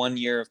seen 1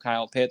 year of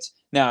Kyle Pitts.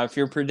 Now, if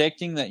you're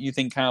predicting that you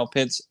think Kyle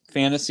Pitts,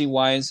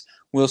 fantasy-wise,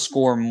 will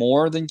score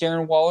more than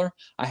Darren Waller,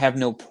 I have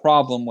no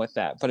problem with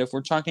that. But if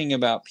we're talking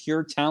about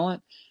pure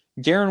talent,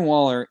 Darren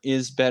Waller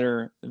is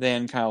better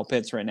than Kyle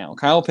Pitts right now.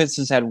 Kyle Pitts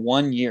has had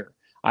 1 year.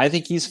 I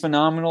think he's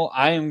phenomenal.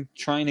 I am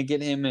trying to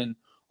get him in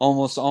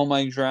almost all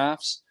my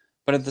drafts.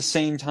 But at the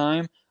same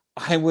time,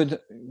 I would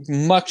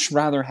much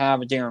rather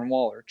have a Darren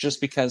Waller just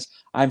because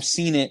I've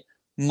seen it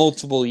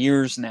multiple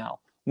years now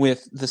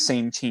with the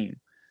same team.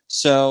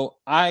 So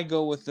I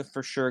go with the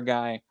for sure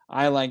guy.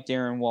 I like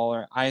Darren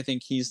Waller. I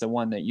think he's the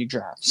one that you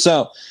draft.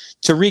 So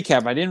to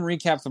recap, I didn't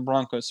recap the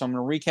Broncos, so I'm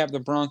going to recap the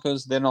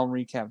Broncos, then I'll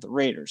recap the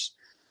Raiders.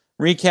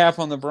 Recap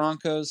on the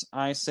Broncos,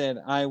 I said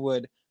I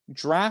would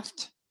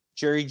draft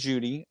Jerry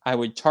Jeudy, I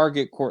would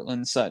target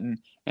Courtland Sutton,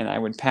 and I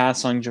would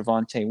pass on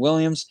Javonte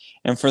Williams.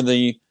 And for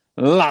the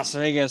Las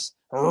Vegas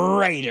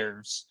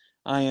Raiders,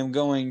 I am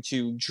going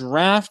to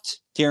draft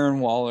Darren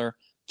Waller,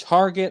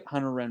 target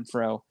Hunter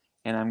Renfrow,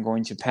 and I'm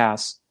going to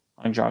pass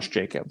on Josh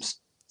Jacobs.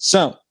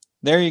 So,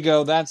 there you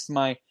go. That's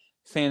my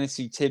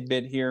fantasy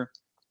tidbit here.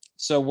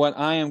 So, what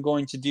I am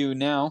going to do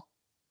now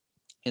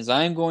is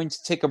I am going to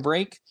take a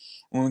break.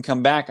 When we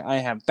come back, I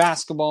have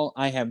basketball,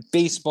 I have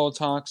baseball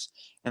talks,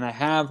 and I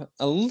have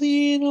a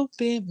little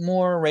bit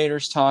more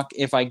Raiders talk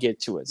if I get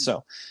to it.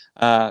 So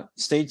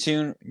stay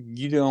tuned.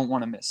 You don't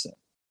want to miss it.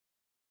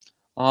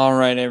 All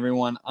right,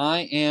 everyone.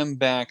 I am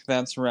back.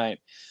 That's right.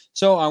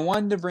 So I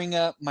wanted to bring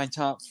up my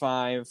top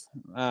 5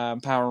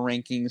 power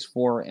rankings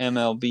for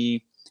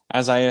MLB,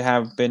 as I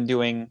have been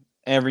doing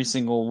every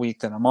single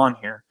week that I'm on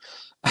here.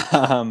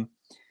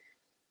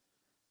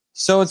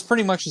 So it's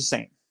pretty much the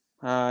same.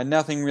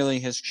 Nothing really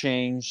has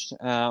changed.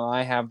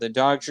 I have the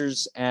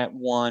Dodgers at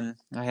 1.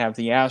 I have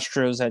the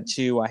Astros at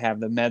 2. I have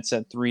the Mets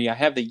at 3. I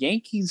have the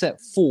Yankees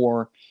at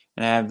 4.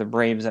 And I have the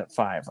Braves at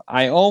 5.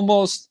 I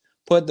almost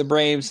put the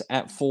Braves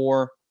at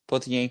 4,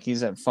 put the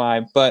Yankees at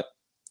 5. But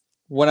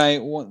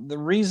the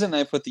reason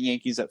I put the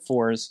Yankees at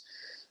 4 is,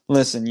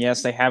 listen,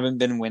 yes, they haven't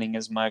been winning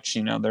as much.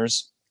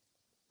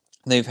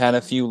 They've had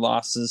a few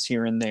losses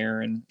here and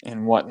there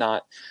and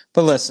whatnot.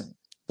 But listen,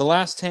 the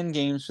last 10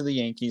 games for the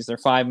Yankees, they're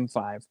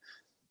 5-5.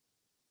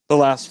 The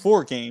last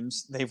 4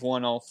 games, they've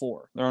won all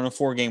 4. They're on a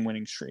 4-game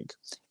winning streak.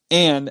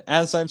 And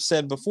as I've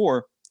said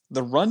before,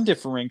 the run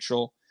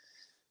differential,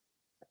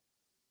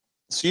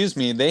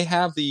 they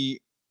have the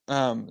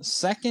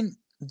second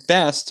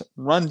best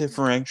run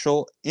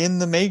differential in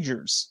the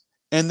majors.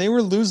 And they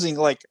were losing,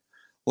 like,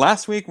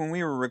 last week when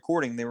we were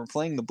recording, they were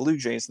playing the Blue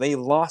Jays. They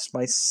lost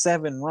by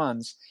 7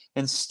 runs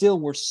and still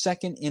were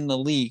second in the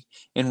league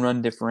in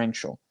run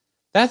differential.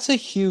 That's a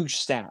huge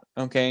stat,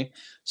 okay?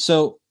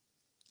 So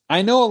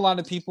I know a lot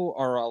of people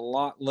are a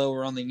lot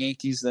lower on the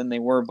Yankees than they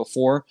were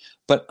before,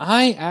 but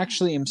I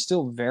actually am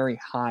still very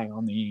high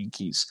on the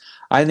Yankees.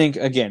 I think,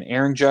 again,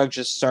 Aaron Judge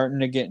is starting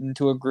to get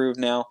into a groove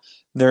now.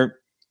 They're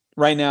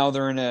in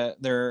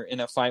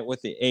a fight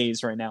with the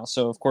A's right now.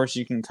 So of course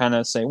you can kind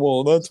of say,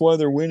 well, that's why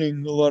they're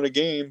winning a lot of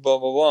games, blah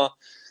blah blah.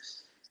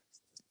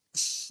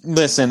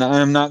 Listen,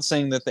 I'm not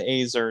saying that the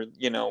A's are,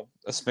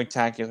 a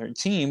spectacular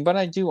team, but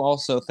I do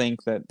also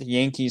think that the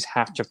Yankees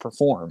have to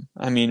perform.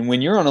 I mean,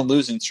 when you're on a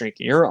losing streak,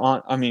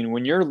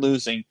 when you're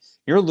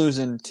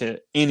losing to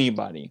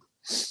anybody.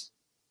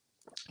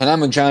 And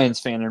I'm a Giants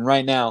fan, and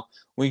right now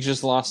we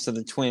just lost to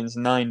the Twins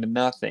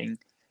 9-0,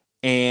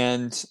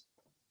 and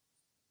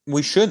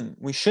we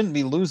shouldn't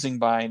be losing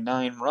by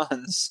 9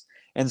 runs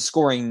and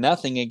scoring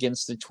nothing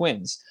against the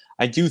Twins.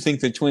 I do think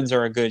the Twins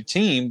are a good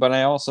team, but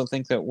I also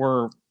think that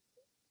we're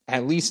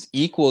at least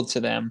equal to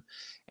them,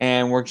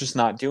 and we're just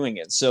not doing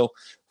it. So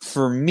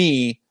for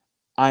me,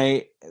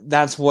 I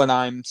that's what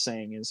I'm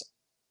saying is,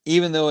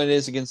 even though it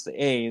is against the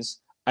A's,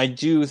 I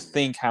do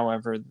think,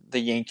 however, the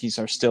Yankees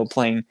are still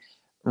playing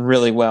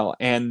really well,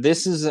 and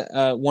this is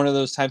one of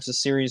those types of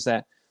series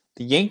that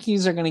the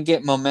Yankees are going to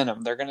get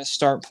momentum. They're going to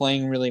start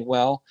playing really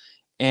well,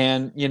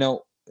 and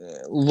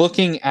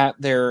looking at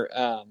their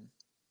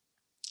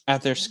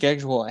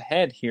schedule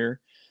ahead here.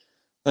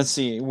 Let's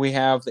see. We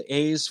have the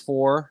A's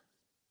for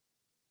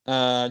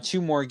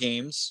two more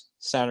games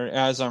Saturday,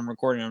 as I'm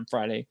recording on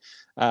Friday,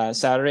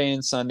 Saturday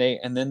and Sunday,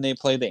 and then they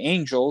play the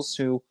Angels,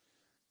 who,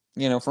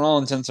 for all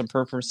intents and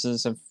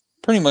purposes, have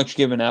pretty much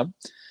given up.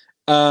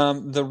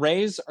 The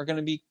Rays are going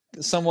to be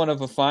somewhat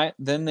of a fight.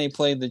 Then they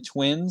play the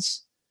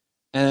Twins,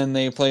 and then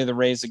they play the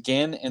Rays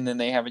again, and then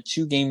they have a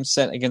 2-game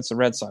set against the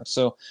Red Sox.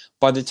 So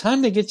by the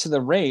time they get to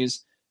the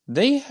Rays,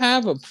 they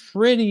have a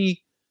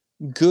pretty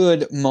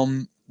good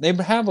they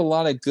have a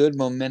lot of good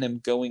momentum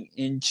going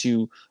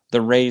into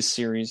the Rays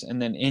series and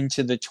then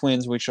into the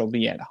Twins, which will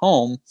be at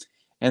home,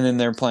 and then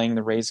they're playing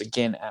the Rays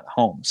again at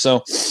home.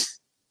 So,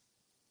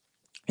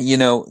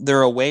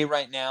 they're away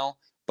right now,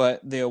 but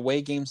the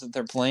away games that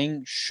they're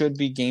playing should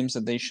be games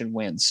that they should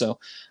win. So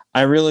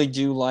I really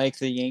do like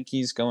the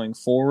Yankees going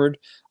forward.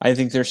 I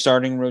think their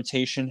starting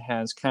rotation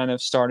has kind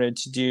of started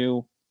to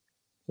do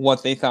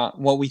what we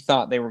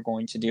thought they were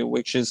going to do,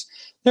 which is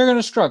they're going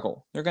to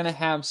struggle. They're going to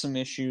have some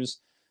issues.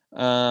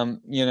 They're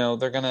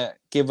going to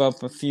give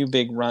up a few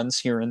big runs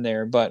here and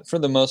there, but for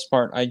the most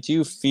part, I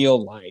do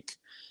feel like,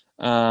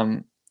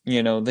 the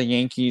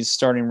Yankees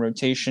starting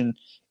rotation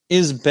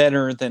is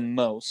better than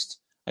most.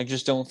 I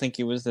just don't think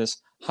it was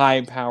this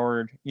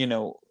high-powered,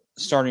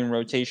 starting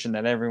rotation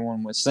that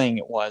everyone was saying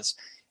it was,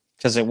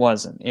 because it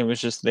wasn't. It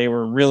was just they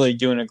were really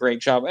doing a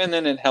great job, and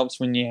then it helps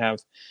when you have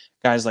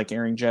guys like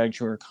Aaron Judge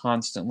who are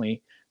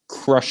constantly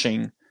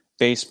crushing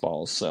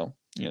baseballs. So,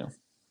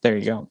 there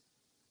you go.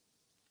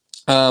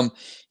 I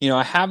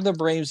have the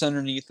Braves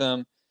underneath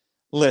them.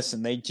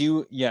 Listen, they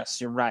do. Yes,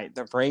 you're right.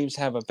 The Braves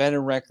have a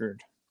better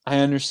record. I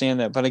understand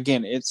that. But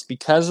again, it's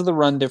because of the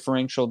run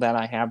differential that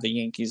I have the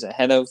Yankees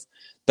ahead of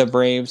the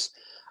Braves.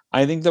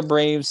 I think the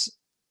Braves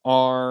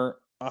are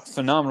a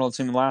phenomenal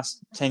team. The last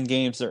 10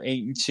 games, they're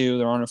 8-2.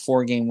 They're on a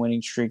 4-game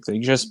winning streak. They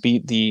just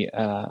beat the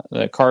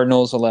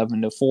Cardinals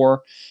 11-4,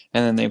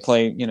 and then they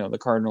play the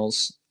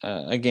Cardinals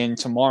again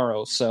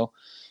tomorrow. So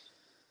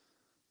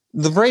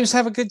the Braves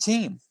have a good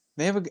team.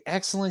 They have an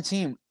excellent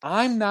team.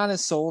 I'm not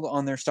as sold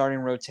on their starting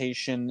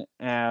rotation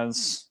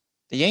as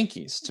the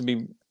Yankees, to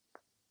be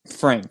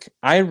frank.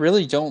 I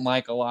really don't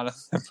like a lot of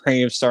the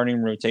Braves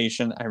starting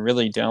rotation. I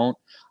really don't.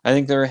 I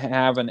think they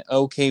have an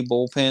okay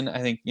bullpen.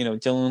 I think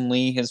Dylan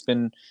Lee has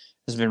been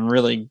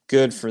really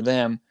good for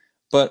them.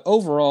 But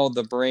overall,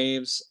 the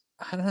Braves,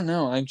 I don't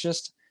know.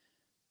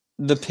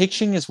 The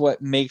pitching is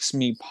what makes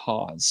me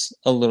pause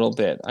a little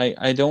bit.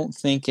 I don't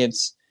think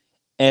it's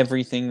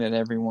everything that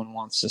everyone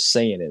wants to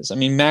say it is. I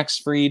mean, Max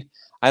Fried,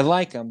 I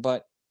like him,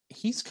 but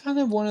he's kind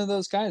of one of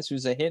those guys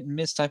who's a hit and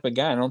miss type of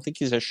guy. I don't think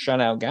he's a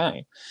shutout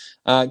guy.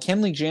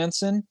 Kenley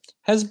Jansen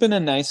has been a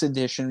nice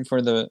addition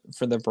for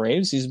the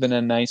Braves. He's been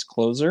a nice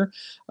closer.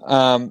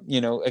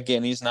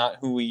 Again, he's not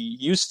who he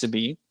used to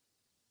be,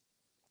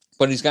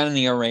 but he's got an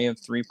ERA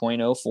of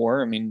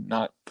 3.04. I mean,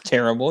 not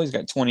terrible. He's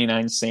got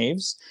 29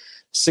 saves,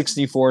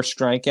 64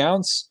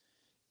 strikeouts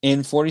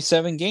in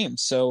 47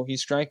 games. So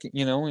he's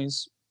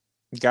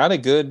got a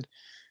good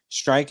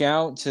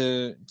strikeout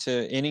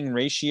to inning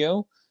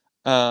ratio.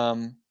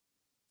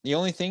 The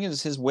only thing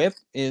is his whip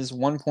is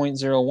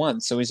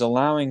 1.01, so he's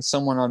allowing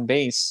someone on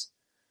base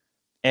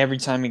every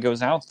time he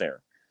goes out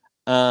there,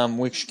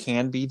 which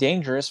can be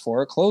dangerous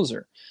for a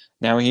closer.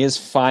 Now he is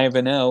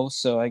 5-0,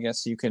 so I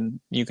guess you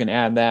can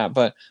add that.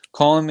 But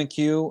Colin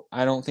McHugh,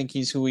 I don't think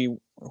he's who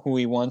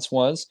he once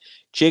was.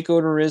 Jake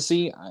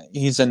Odorizzi,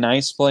 he's a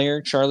nice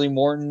player. Charlie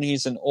Morton,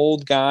 he's an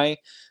old guy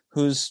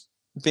who's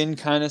been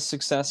kind of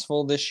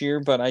successful this year,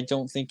 but I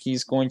don't think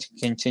he's going to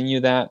continue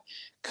that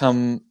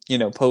come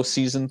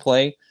postseason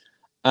play.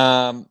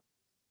 I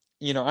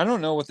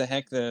don't know what the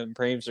heck the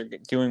Braves are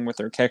doing with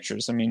their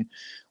catchers. I mean,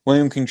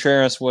 William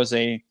Contreras was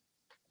a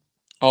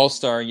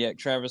all-star, yet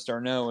Travis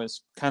d'Arnaud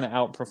is kind of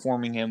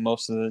outperforming him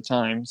most of the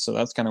time, so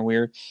that's kind of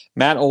weird.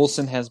 Matt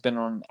Olson has been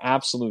on an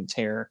absolute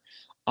tear.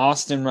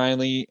 Austin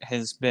Riley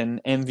has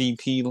been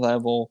MVP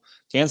level.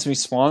 Dansby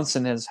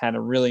Swanson has had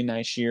a really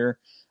nice year.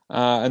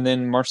 And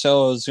then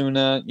Marcelo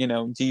Ozuna,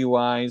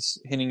 DUIs,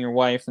 hitting your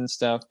wife and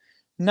stuff.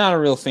 Not a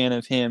real fan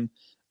of him.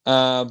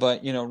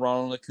 But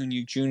Ronald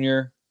Acuna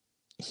Jr.,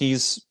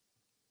 he's,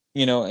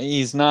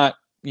 he's not,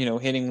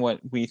 hitting what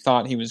we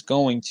thought he was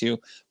going to,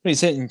 but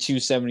he's hitting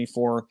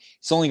 274.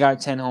 He's only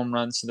got 10 home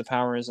runs, so the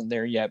power isn't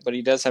there yet, but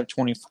he does have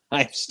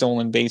 25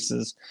 stolen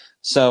bases.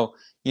 So,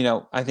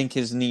 I think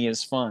his knee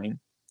is fine.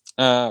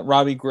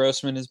 Robbie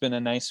Grossman has been a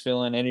nice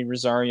fill-in. Eddie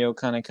Rosario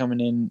kind of coming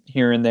in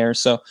here and there.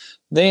 So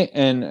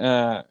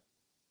Heredia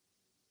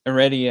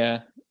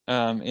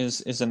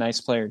is a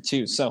nice player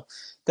too. So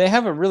they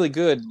have a really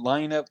good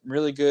lineup,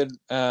 really good,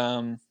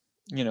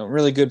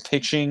 really good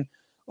pitching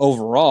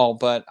overall.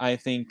 But I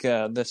think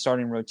the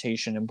starting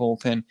rotation and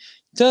bullpen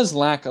does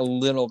lack a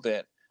little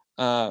bit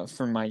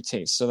for my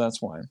taste. So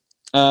that's why.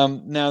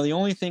 Now the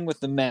only thing with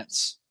the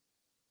Mets,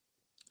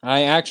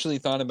 I actually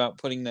thought about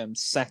putting them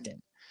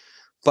second,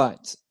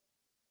 but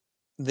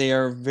they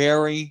are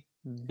very,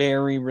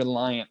 very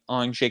reliant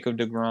on Jacob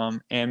deGrom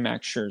and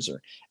Max Scherzer,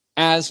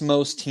 as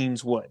most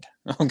teams would.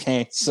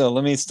 Okay, so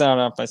let me start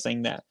off by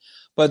saying that.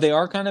 But they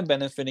are kind of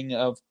benefiting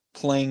of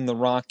playing the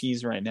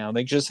Rockies right now.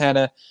 They just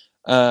had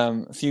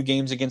a few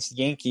games against the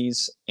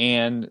Yankees,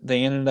 and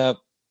they ended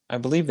up, I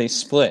believe they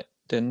split,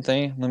 didn't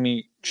they? Let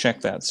me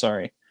check that.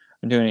 Sorry.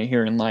 I'm doing it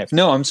here in live.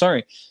 No, I'm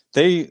sorry.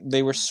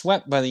 They were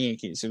swept by the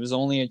Yankees. It was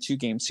only a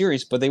 2-game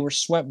series, but they were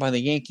swept by the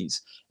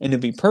Yankees. And to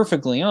be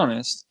perfectly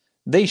honest,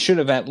 they should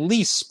have at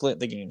least split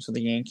the games with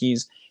the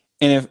Yankees.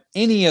 And if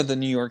any of the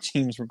New York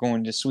teams were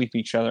going to sweep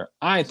each other,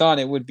 I thought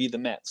it would be the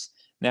Mets.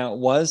 Now it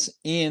was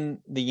in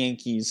the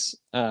Yankees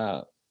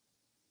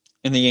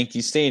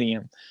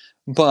stadium,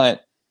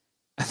 but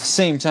at the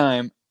same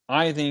time,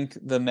 I think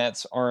the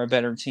Mets are a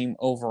better team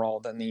overall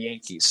than the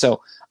Yankees.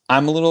 So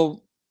I'm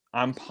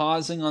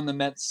pausing on the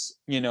Mets.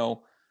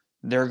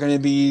 They're going to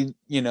be,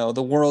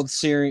 the World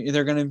Series.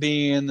 They're going to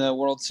be in the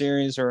World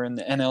Series or in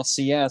the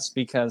NLCS,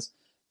 because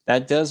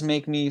that does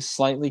make me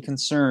slightly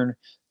concerned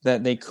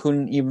that they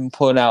couldn't even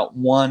put out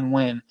one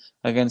win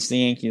against the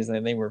Yankees.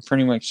 That they were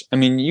pretty much, I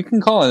mean, you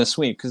can call it a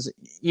sweep, because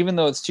even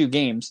though it's 2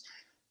 games,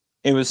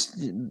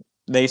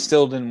 they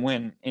still didn't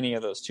win any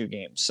of those 2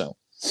 games. So,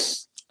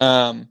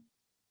 but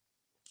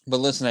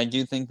listen, I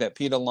do think that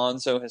Pete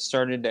Alonso has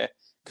started to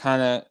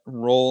kind of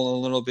roll a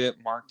little bit.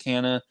 Mark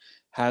Canha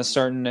has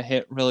started to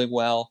hit really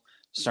well.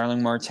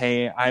 Starling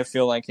Marte, I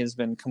feel like, has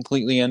been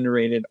completely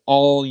underrated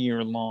all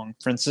year long.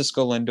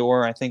 Francisco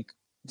Lindor, I think,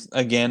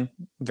 again,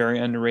 very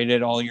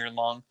underrated all year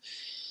long.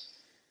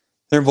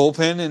 Their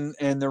bullpen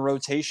and their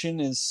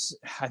rotation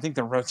I think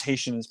the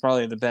rotation is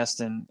probably the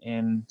best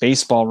in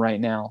baseball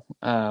right now.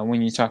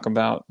 When you talk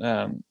about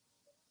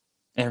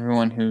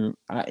everyone who,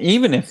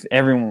 even if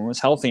everyone was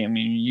healthy, I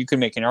mean, you could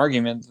make an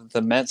argument that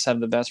the Mets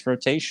have the best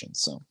rotation.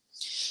 So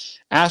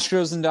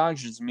Astros and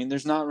Dodgers, I mean,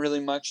 there's not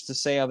really much to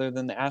say other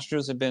than the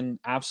Astros have been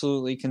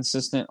absolutely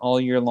consistent all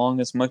year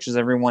long. As much as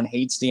everyone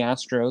hates the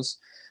Astros,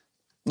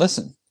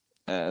 listen,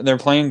 they're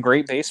playing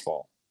great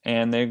baseball,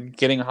 and they're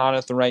getting hot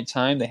at the right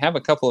time. They have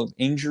a couple of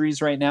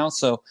injuries right now,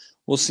 so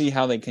we'll see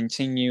how they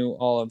continue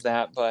all of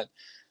that. But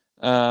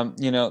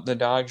the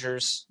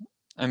Dodgers,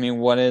 I mean,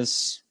 what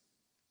is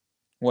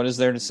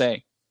there to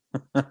say?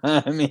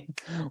 I mean,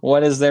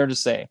 what is there to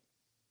say?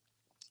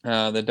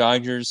 The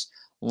Dodgers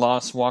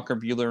lost Walker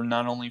Buehler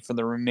not only for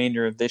the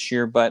remainder of this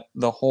year, but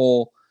the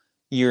whole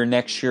year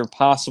next year.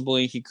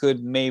 Possibly he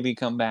could maybe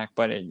come back,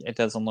 but it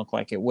doesn't look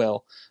like it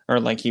will, or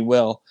like he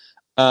will.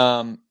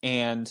 And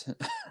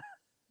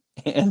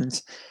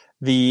and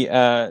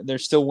they're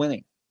still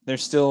winning. They're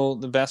still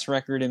the best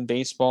record in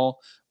baseball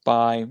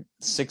by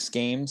 6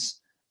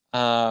 games.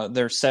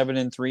 They're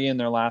 7-3 in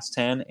their last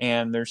 10,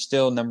 and they're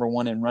still number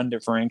 1 in run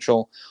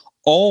differential.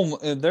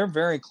 They're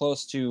very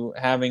close to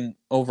having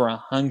over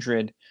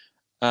 100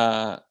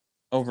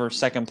 over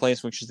second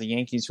place, which is the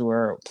Yankees, who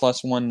are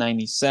plus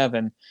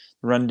 197.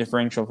 The run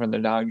differential for the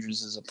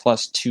Dodgers is a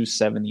plus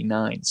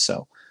 279.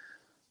 So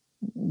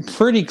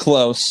pretty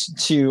close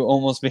to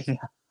almost being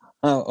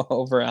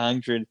over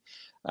 100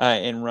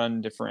 in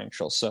run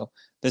differential. So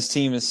this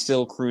team is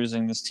still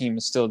cruising. This team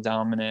is still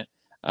dominant.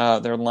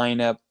 Their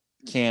lineup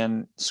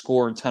can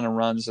score a ton of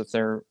runs if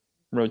their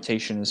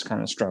rotation is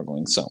kind of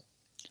struggling. So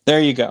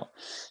there you go.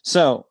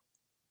 So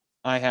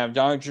I have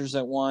Dodgers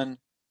at 1,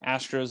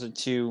 Astros at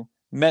 2,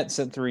 Mets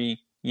at 3,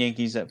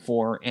 Yankees at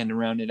 4, and to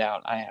round it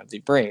out, I have the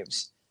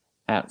Braves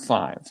at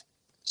 5.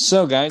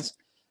 So, guys,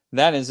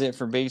 that is it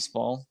for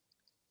baseball.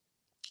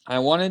 I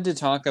wanted to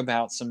talk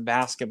about some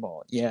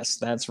basketball. Yes,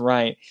 that's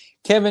right.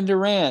 Kevin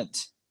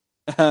Durant.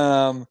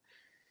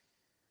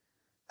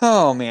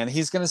 Oh man,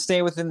 he's going to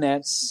stay with the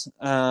Nets.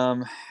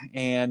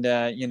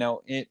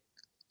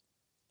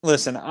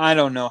 Listen, I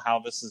don't know how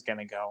this is going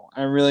to go.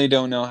 I really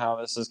don't know how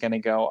this is going to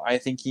go. I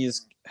think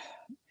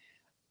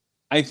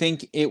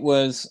it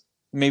was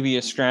maybe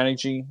a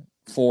strategy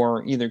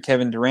for either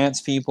Kevin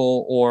Durant's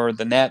people or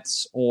the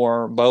Nets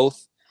or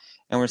both.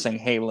 And we're saying,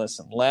 hey,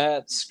 listen,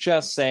 let's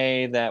just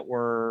say that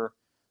we're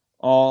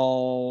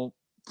all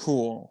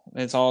cool.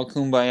 It's all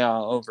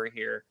kumbaya over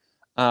here.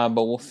 But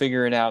we'll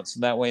figure it out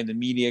so that way the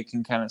media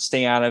can kind of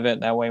stay out of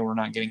it. That way we're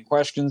not getting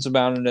questions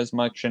about it as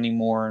much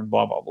anymore and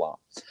blah, blah, blah.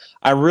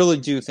 I really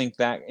do think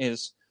that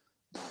is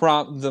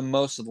the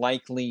most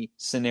likely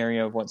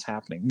scenario of what's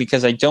happening,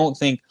 because I don't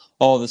think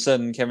all of a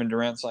sudden Kevin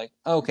Durant's like,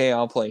 okay,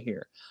 I'll play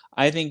here.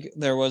 I think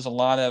there was a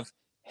lot of,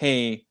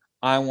 hey,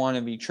 I want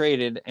to be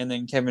traded, and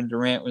then Kevin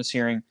Durant was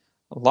hearing,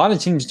 a lot of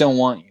teams don't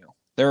want you.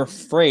 They're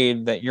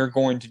afraid that you're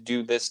going to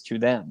do this to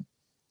them.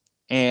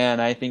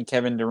 And I think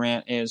Kevin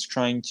Durant is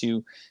trying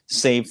to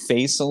save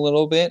face a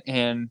little bit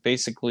and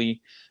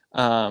basically,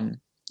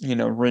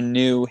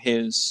 renew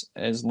his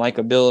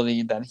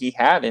likability that he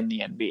had in the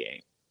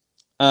NBA.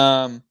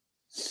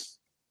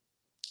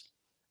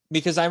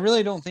 Because I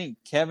really don't think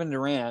Kevin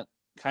Durant,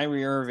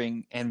 Kyrie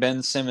Irving, and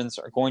Ben Simmons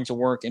are going to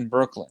work in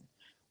Brooklyn.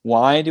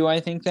 Why do I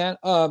think that?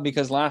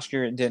 Because last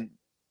year it didn't.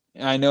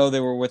 I know they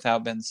were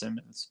without Ben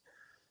Simmons.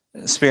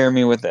 Spare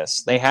me with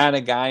this. They had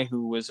a guy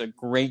who was a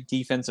great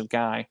defensive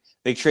guy.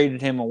 They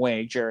traded him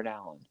away, Jared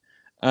Allen.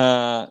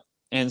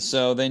 And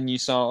so then you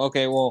saw,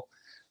 okay, well,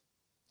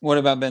 what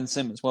about Ben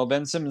Simmons? Well,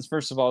 Ben Simmons,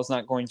 first of all, is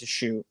not going to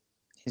shoot.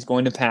 He's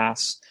going to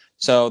pass.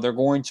 So they're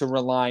going to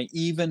rely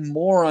even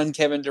more on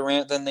Kevin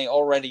Durant than they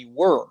already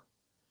were.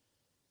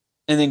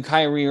 And then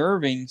Kyrie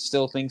Irving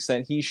still thinks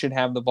that he should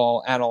have the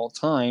ball at all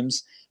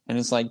times. And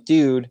it's like,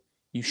 dude,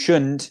 you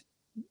shouldn't.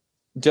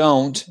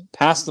 Don't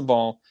pass the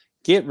ball.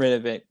 Get rid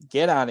of it.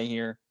 Get out of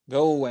here.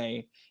 Go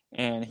away.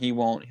 And he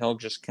won't. He'll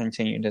just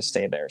continue to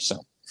stay there.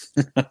 So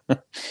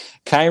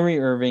Kyrie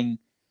Irving,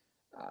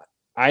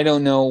 I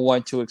don't know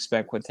what to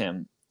expect with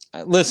him.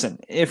 Listen,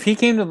 if he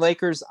came to the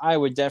Lakers, I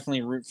would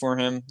definitely root for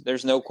him.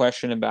 There's no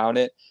question about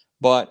it.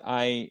 But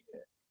I've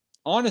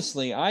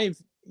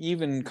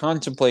even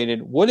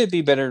contemplated,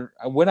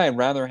 would I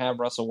rather have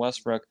Russell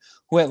Westbrook,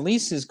 who at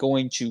least is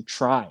going to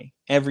try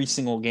every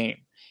single game?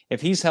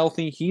 If he's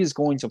healthy, he is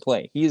going to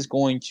play. He is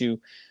going to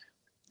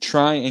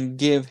try and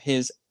give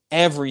his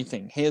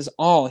everything, his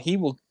all. He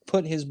will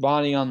put his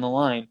body on the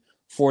line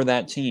for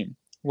that team.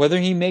 Whether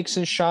he makes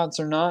his shots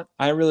or not,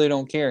 I really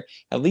don't care.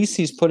 At least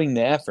he's putting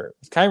the effort.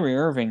 With Kyrie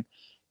Irving,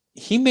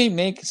 he may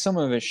make some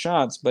of his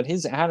shots, but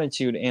his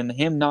attitude and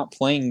him not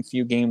playing a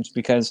few games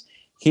because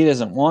he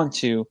doesn't want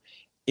to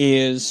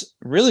is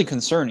really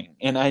concerning,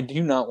 and I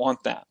do not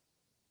want that.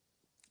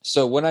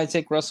 So would I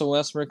take Russell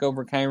Westbrook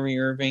over Kyrie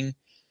Irving?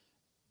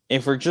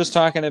 If we're just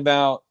talking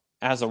about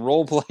as a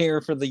role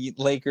player for the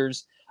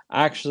Lakers,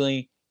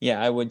 actually,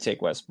 yeah, I would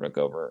take Westbrook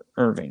over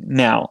Irving.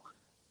 Now,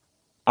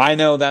 I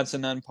know that's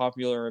an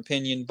unpopular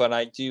opinion, but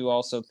I do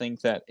also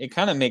think that it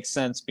kind of makes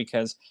sense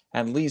because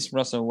at least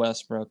Russell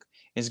Westbrook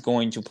is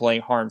going to play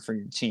hard for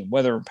your team,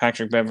 whether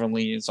Patrick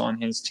Beverley is on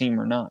his team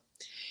or not.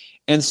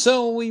 And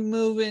so we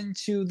move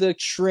into the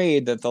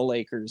trade that the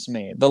Lakers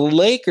made. The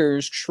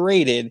Lakers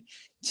traded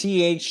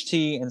THT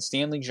and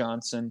Stanley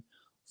Johnson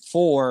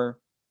for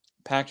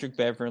Patrick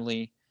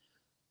Beverley.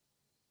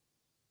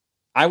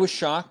 I was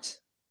shocked.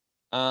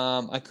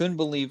 I couldn't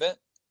believe it.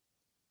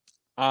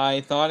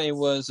 I thought it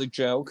was a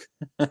joke.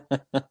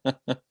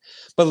 But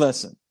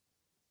listen,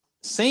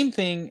 same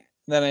thing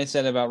that I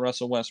said about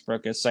Russell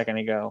Westbrook a second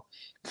ago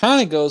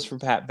kind of goes for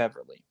Pat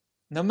Beverley.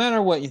 No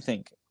matter what you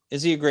think.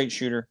 Is he a great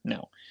shooter?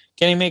 No.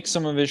 Can he make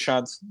some of his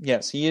shots?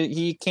 Yes.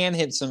 He can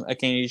hit some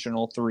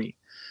occasional three.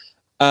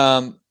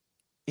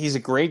 He's a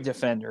great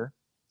defender.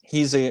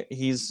 He's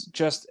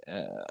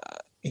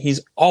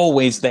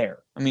always there.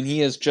 I mean,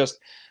 he is just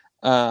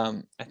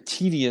a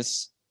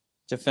tedious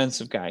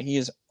defensive guy. He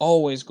is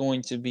always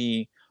going to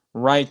be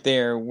right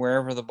there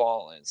wherever the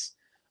ball is.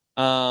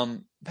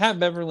 Pat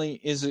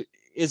Beverley is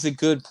a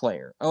good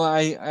player. Oh,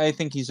 I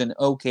think he's an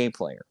okay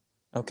player.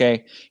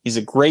 Okay, he's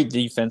a great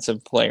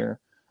defensive player.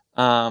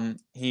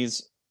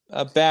 He's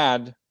a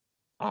bad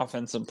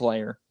offensive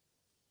player,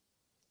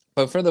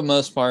 but for the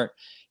most part,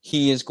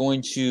 he is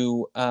going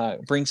to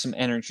bring some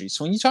energy.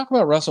 So when you talk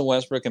about Russell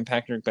Westbrook and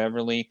Patrick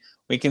Beverley,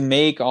 we can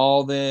make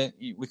all the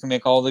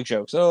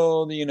jokes.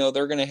 Oh,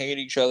 they're going to hate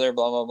each other,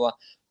 blah blah blah,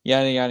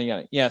 yada yada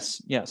yada.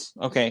 Yes,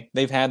 okay,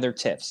 they've had their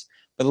tiffs,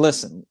 but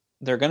listen,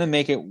 they're going to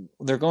make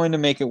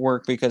it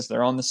work because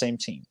they're on the same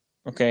team.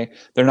 Okay,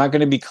 they're not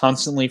going to be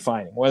constantly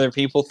fighting, whether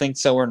people think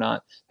so or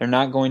not. They're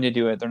not going to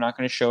do it. They're not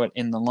going to show it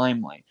in the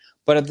limelight.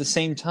 But at the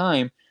same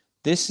time,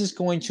 this is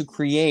going to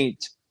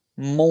create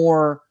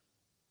more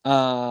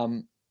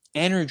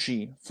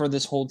energy for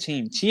this whole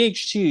team.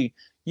 THT,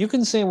 you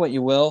can say what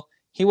you will.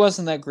 He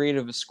wasn't that great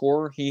of a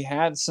scorer. He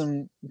had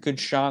some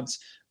good shots.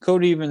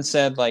 Cody even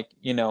said, I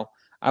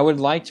would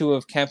like to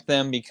have kept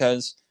them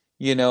because,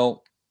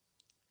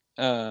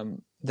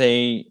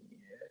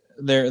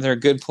 they're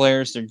good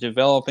players, they're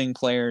developing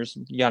players,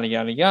 yada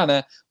yada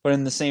yada. But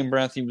in the same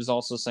breath, he was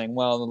also saying,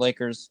 well, the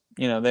Lakers,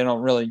 they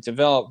don't really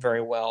develop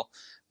very well,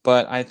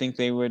 but I think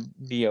they would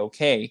be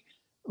okay.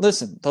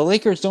 Listen, the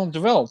Lakers don't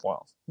develop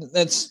well.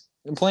 That's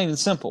plain and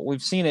simple.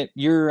 We've seen it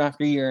year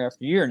after year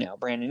after year now.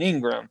 Brandon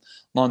Ingram,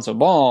 Lonzo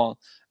Ball,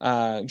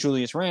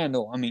 Julius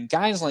Randle. I mean,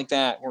 guys like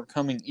that were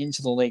coming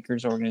into the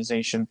Lakers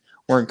organization,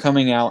 were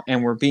coming out,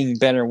 and were being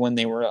better when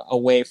they were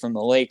away from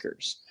the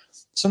Lakers.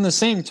 So in the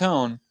same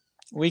tone,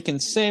 we can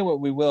say what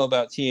we will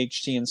about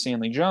THT and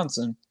Stanley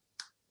Johnson.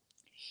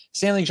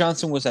 Stanley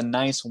Johnson was a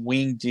nice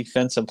wing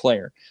defensive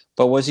player,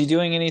 but was he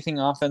doing anything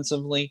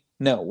offensively?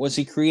 No. Was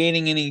he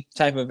creating any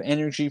type of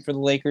energy for the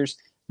Lakers?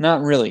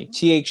 Not really.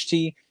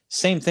 THT,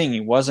 same thing. He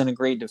wasn't a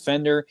great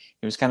defender.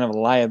 He was kind of a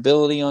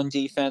liability on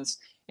defense.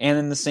 And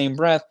in the same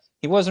breath,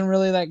 he wasn't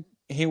really that.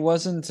 He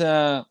wasn't.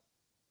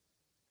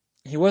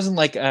 He wasn't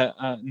like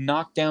a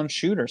knockdown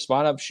shooter,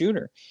 spot up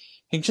shooter.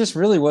 He just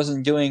really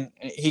wasn't doing.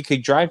 He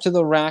could drive to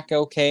the rack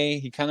okay.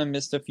 He kind of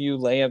missed a few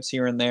layups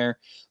here and there,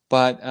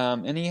 but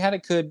and he had a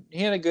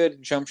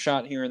good jump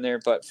shot here and there.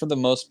 But for the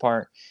most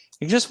part,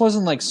 he just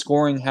wasn't like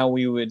scoring how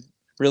we would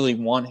really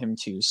want him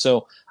to.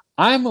 So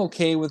I'm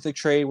okay with the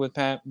trade with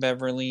Pat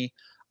Beverly.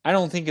 I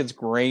don't think it's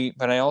great,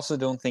 but I also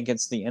don't think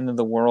it's the end of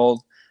the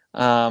world.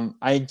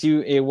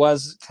 It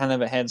was kind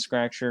of a head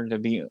scratcher, to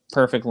be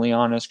perfectly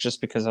honest, just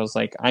because I was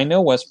like, I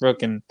know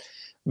Westbrook and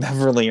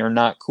Beverly are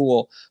not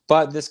cool,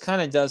 but this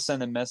kind of does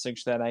send a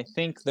message that I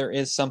think there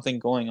is something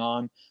going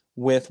on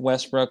with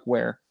Westbrook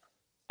where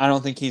I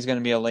don't think he's going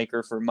to be a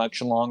Laker for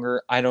much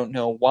longer. I don't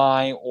know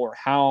why or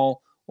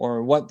how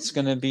or what's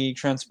going to be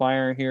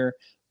transpire here,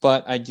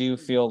 but I do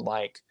feel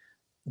like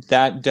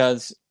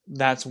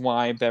that's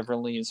why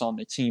Beverly is on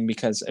the team,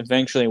 because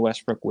eventually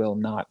Westbrook will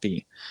not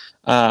be.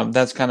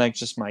 That's kind of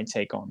just my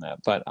take on that,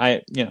 but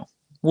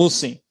we'll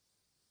see.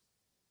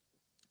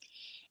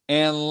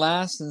 And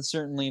last and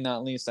certainly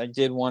not least, I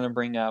did want to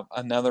bring up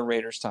another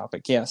Raiders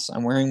topic. Yes,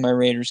 I'm wearing my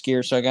Raiders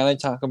gear, so I got to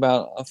talk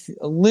about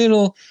a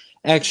little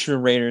extra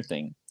Raider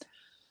thing.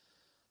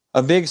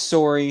 A big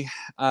story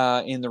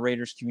in the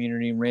Raiders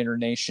community and Raider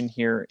Nation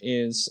here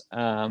is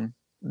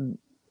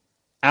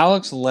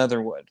Alex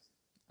Leatherwood.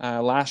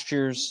 Last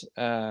year's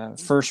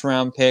first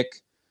round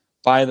pick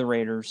by the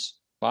Raiders,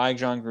 by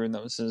John Gruden.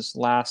 That was his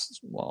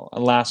last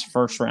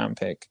first round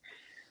pick.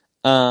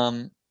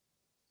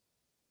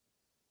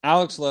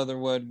 Alex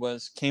Leatherwood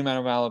came out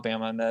of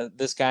Alabama, and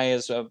this guy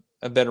is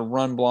a better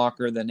run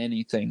blocker than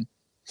anything.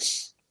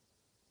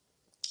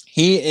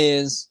 He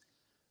is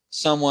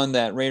someone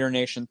that Raider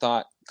Nation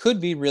thought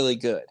could be really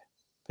good,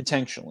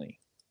 potentially.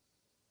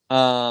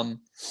 But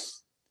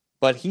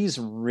he's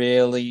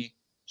really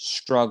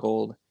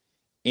struggled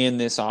in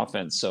this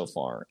offense so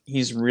far.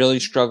 He's really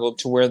struggled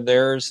to where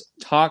there's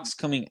talks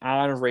coming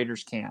out of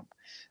Raiders camp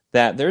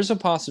that there's a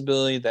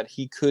possibility that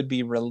he could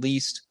be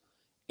released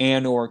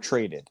and or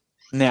traded.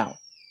 Now,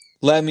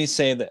 let me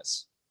say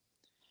this.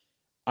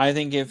 I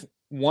think if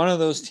one of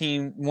those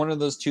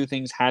two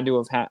things had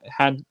to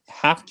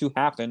have to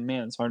happen,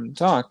 man, it's hard to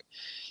talk.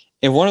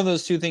 If one of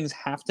those two things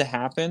have to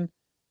happen,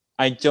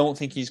 I don't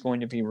think he's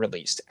going to be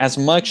released. As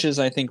much as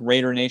I think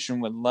Raider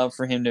Nation would love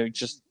for him to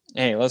just,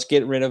 hey, let's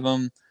get rid of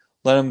him,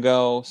 let him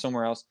go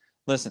somewhere else.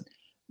 Listen,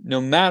 no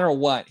matter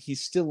what,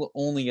 he's still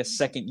only a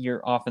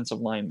second-year offensive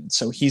lineman,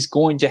 so he's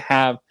going to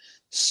have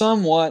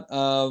somewhat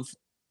of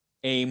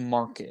a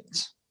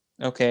market,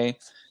 okay?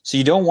 So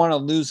you don't want to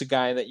lose a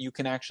guy that you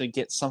can actually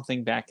get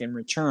something back in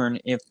return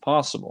if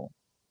possible.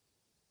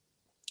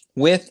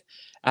 With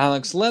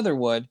Alex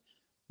Leatherwood,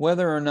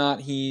 whether or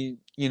not he,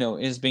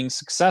 is being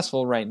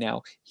successful right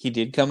now, he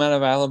did come out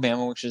of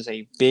Alabama, which is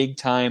a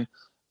big-time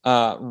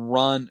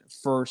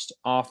run-first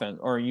offense,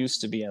 or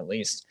used to be at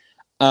least.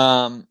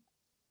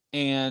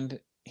 And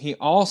he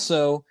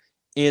also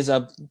is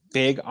a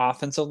big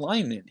offensive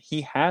lineman.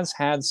 He has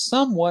had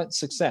somewhat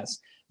success.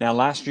 Now,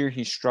 last year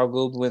he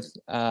struggled with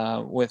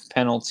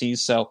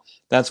penalties, so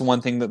that's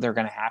one thing that they're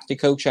going to have to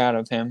coach out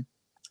of him.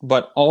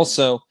 But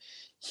also,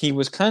 he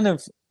was kind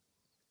of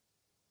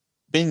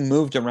being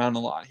moved around a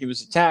lot. He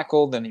was a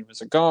tackle, then he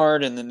was a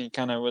guard, and then he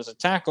kind of was a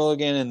tackle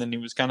again, and then he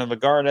was kind of a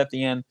guard at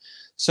the end.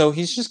 So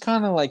he's just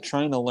kind of like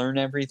trying to learn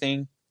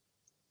everything.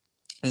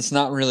 It's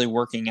not really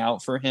working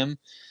out for him.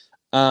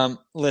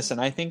 Listen,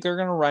 I think they're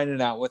going to ride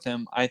it out with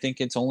him. I think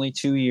it's only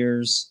 2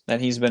 years that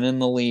he's been in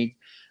the league.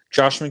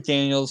 Josh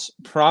McDaniels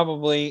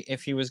probably,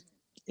 if he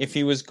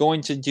was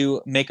going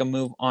to make a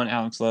move on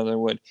Alex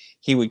Leatherwood,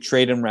 he would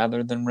trade him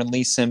rather than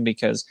release him,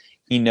 because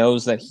he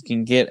knows that he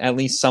can get at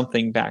least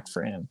something back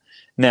for him.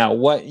 Now,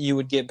 what you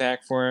would get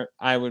back for it,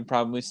 I would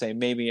probably say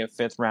maybe a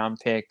 5th round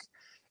pick,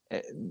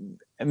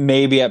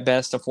 maybe at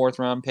best a 4th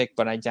round pick,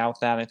 but I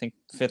doubt that. I think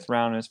 5th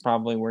round is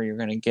probably where you're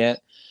going to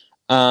get.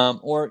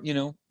 Or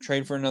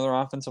trade for another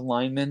offensive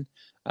lineman.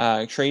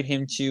 Trade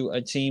him to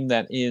a team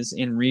that is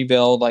in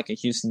rebuild, like a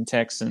Houston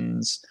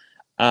Texans,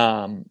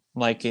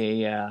 like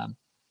a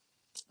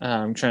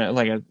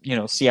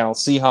Seattle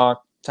Seahawk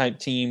type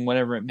team,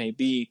 whatever it may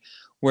be,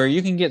 where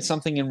you can get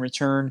something in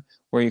return,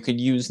 where you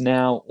could use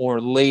now or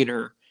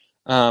later,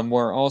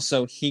 where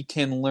also he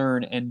can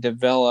learn and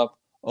develop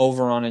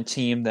over on a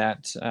team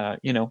that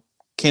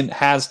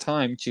has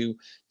time to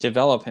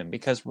develop him.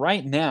 Because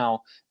right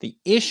now the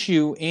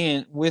issue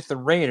with the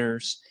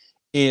Raiders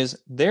is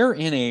they're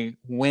in a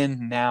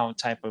win now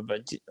type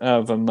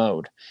of a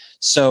mode.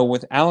 So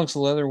with Alex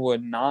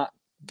Leatherwood not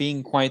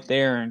being quite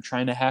there and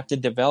trying to have to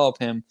develop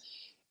him,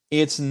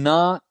 it's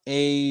not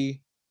a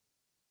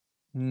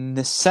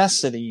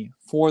necessity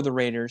for the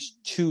Raiders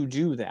to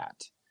do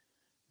that.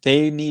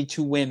 They need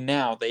to win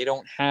now. They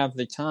don't have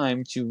the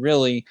time to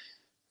really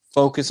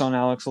focus on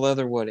Alex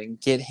Leatherwood and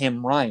get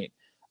him right.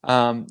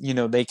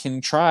 They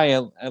can try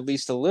at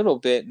least a little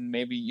bit and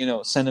maybe,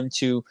 send him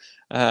to,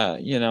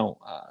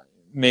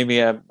 maybe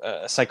a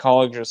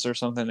psychologist or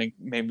something,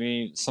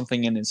 maybe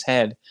something in his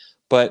head.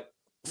 But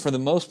for the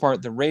most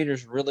part, the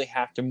Raiders really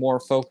have to more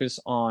focus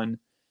on,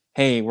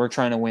 hey, we're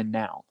trying to win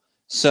now.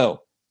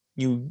 So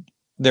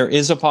there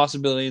is a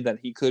possibility that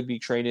he could be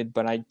traded,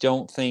 but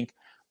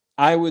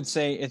I would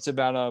say it's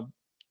about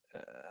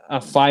a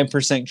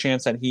 5%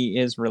 chance that he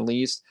is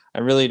released. I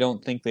really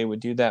don't think they would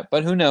do that,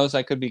 but who knows?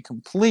 I could be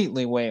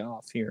completely way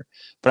off here,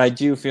 but I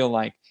do feel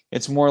like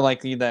it's more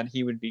likely that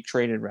he would be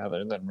traded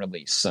rather than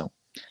released. So,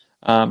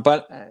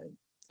 but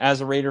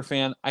as a Raider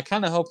fan, I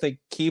kind of hope they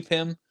keep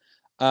him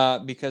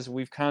because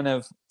we've kind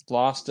of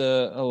lost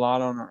a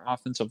lot on our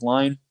offensive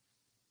line,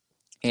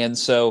 and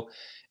so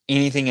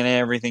anything and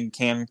everything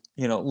can,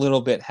 a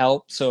little bit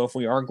help. So if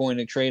we are going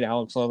to trade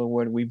Alex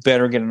Leatherwood, we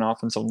better get an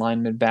offensive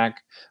lineman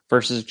back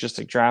versus just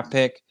a draft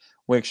pick,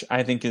 which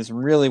I think is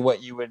really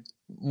what you would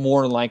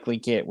more likely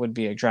get would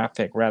be a draft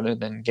pick rather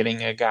than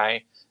getting a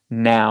guy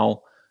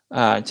now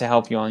to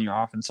help you on your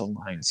offensive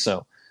line.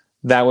 So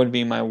that would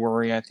be my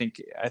worry. I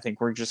think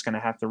we're just going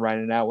to have to ride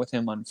it out with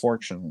him,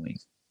 unfortunately.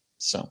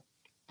 So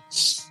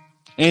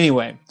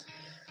anyway,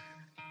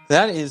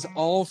 that is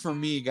all for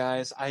me,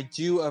 guys. I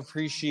do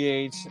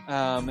appreciate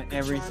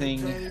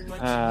everything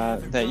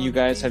that you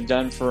guys have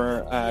done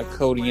for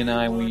Cody and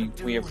I.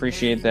 We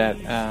appreciate that.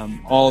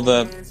 All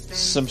the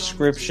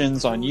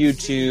subscriptions on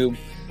YouTube,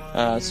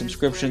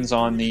 subscriptions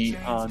on the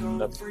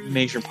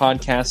major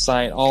podcast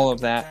site, all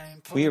of that.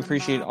 We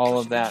appreciate all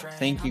of that.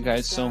 Thank you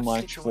guys so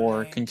much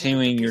for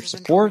continuing your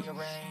support,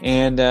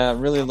 and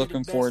really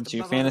looking forward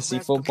to fantasy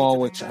football,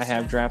 which I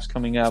have drafts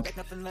coming up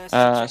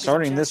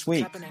starting this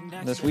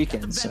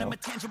weekend. So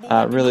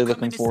really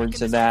looking forward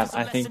to that.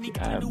 I think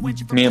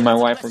me and my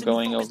wife are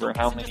going over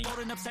how many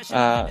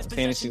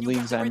fantasy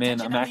leagues I'm in.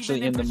 I'm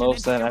actually in the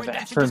most that I've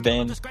ever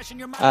been.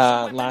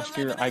 Last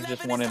year I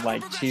just wanted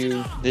like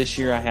 2. This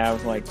year I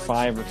have like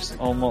 5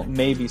 or almost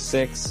maybe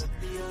 6.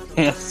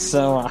 And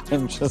so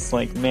I'm just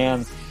like,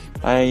 man,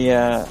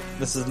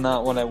 this is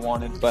not what I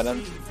wanted, but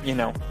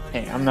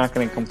hey, I'm not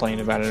going to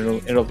complain about it.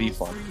 It'll be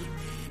fun.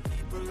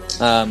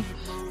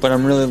 But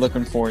I'm really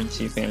looking forward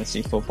to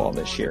fantasy football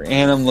this year,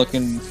 and I'm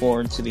looking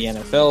forward to the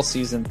NFL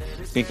season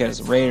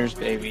because Raiders,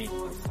 baby,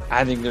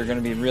 I think they're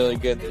going to be really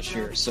good this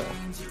year. So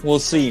we'll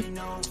see.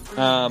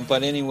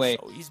 But anyway,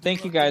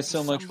 thank you guys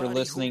so much for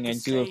listening. I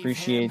do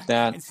appreciate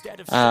that.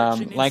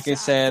 Like I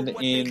said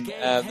in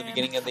the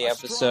beginning of the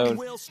episode,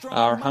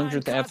 our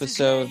 100th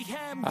episode,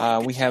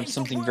 we have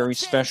something very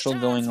special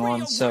going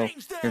on. So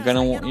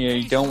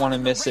you don't want to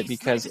miss it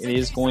because it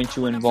is going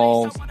to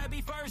involve,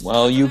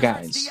 well, you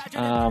guys.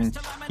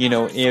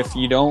 If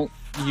you don't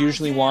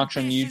usually watch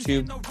on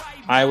YouTube,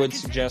 I would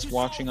suggest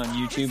watching on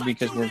YouTube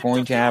because we're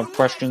going to have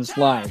questions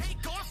live.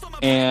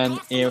 And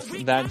if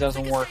that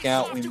doesn't work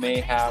out, we may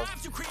have,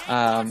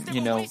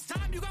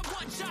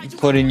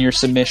 put in your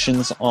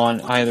submissions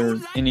on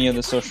either any of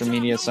the social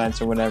media sites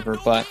or whatever.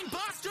 But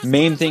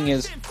main thing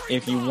is,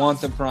 if you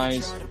want the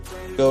prize,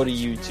 go to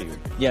YouTube.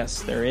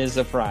 Yes, there is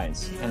a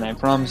prize. And I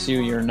promise you,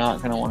 you're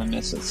not going to want to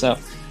miss it. So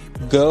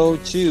go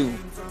to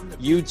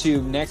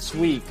YouTube next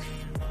week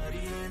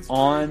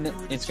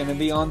it's going to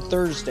be on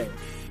Thursday,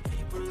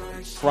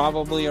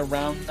 probably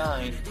around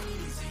 9.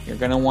 You're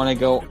going to want to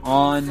go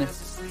on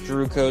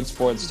Drew Code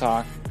Sports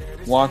Talk,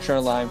 watch our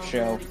live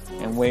show,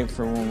 and wait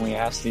for when we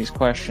ask these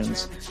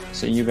questions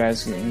so you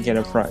guys can get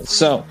a prize.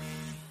 So,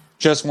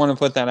 just want to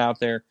put that out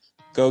there.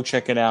 Go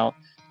check it out,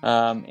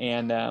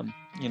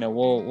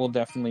 we'll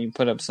definitely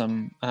put up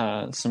some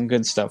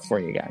good stuff for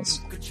you guys.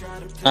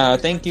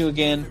 Thank you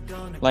again.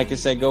 Like I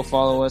said, go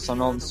follow us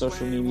on all the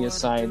social media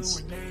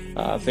sites: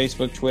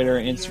 Facebook, Twitter,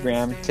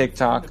 Instagram,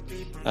 TikTok.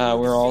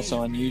 We're also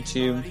on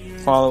YouTube.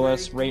 Follow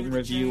us, rate and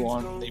review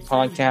on the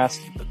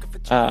podcast.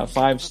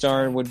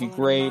 5-star would be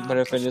great, but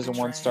if it is a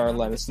 1-star,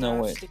 let us know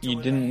what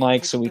you didn't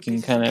like so we can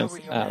kind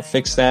of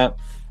fix that.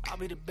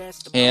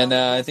 And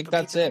I think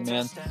that's it,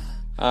 man.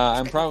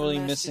 I'm probably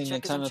missing a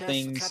ton of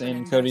things,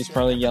 and Cody's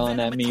probably yelling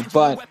at me,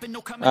 but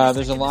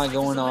there's a lot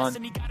going on.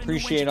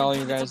 Appreciate all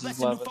your guys'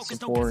 love and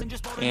support,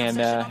 and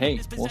hey,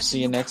 we'll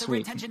see you next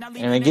week.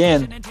 And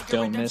again,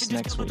 don't miss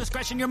next week.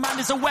 Your mind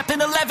is a weapon.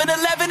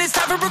 11-11, it's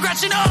time for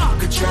progression. Oh!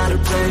 Could try to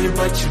play you,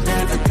 but you're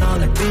never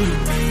gonna beat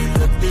me.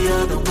 Look the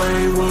other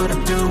way, what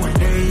I'm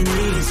doing ain't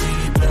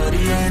easy. Bloody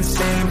hands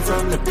stained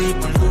from the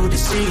people who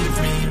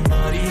deceive me.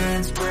 Muddy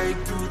hands break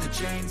through the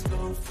chains,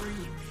 go free.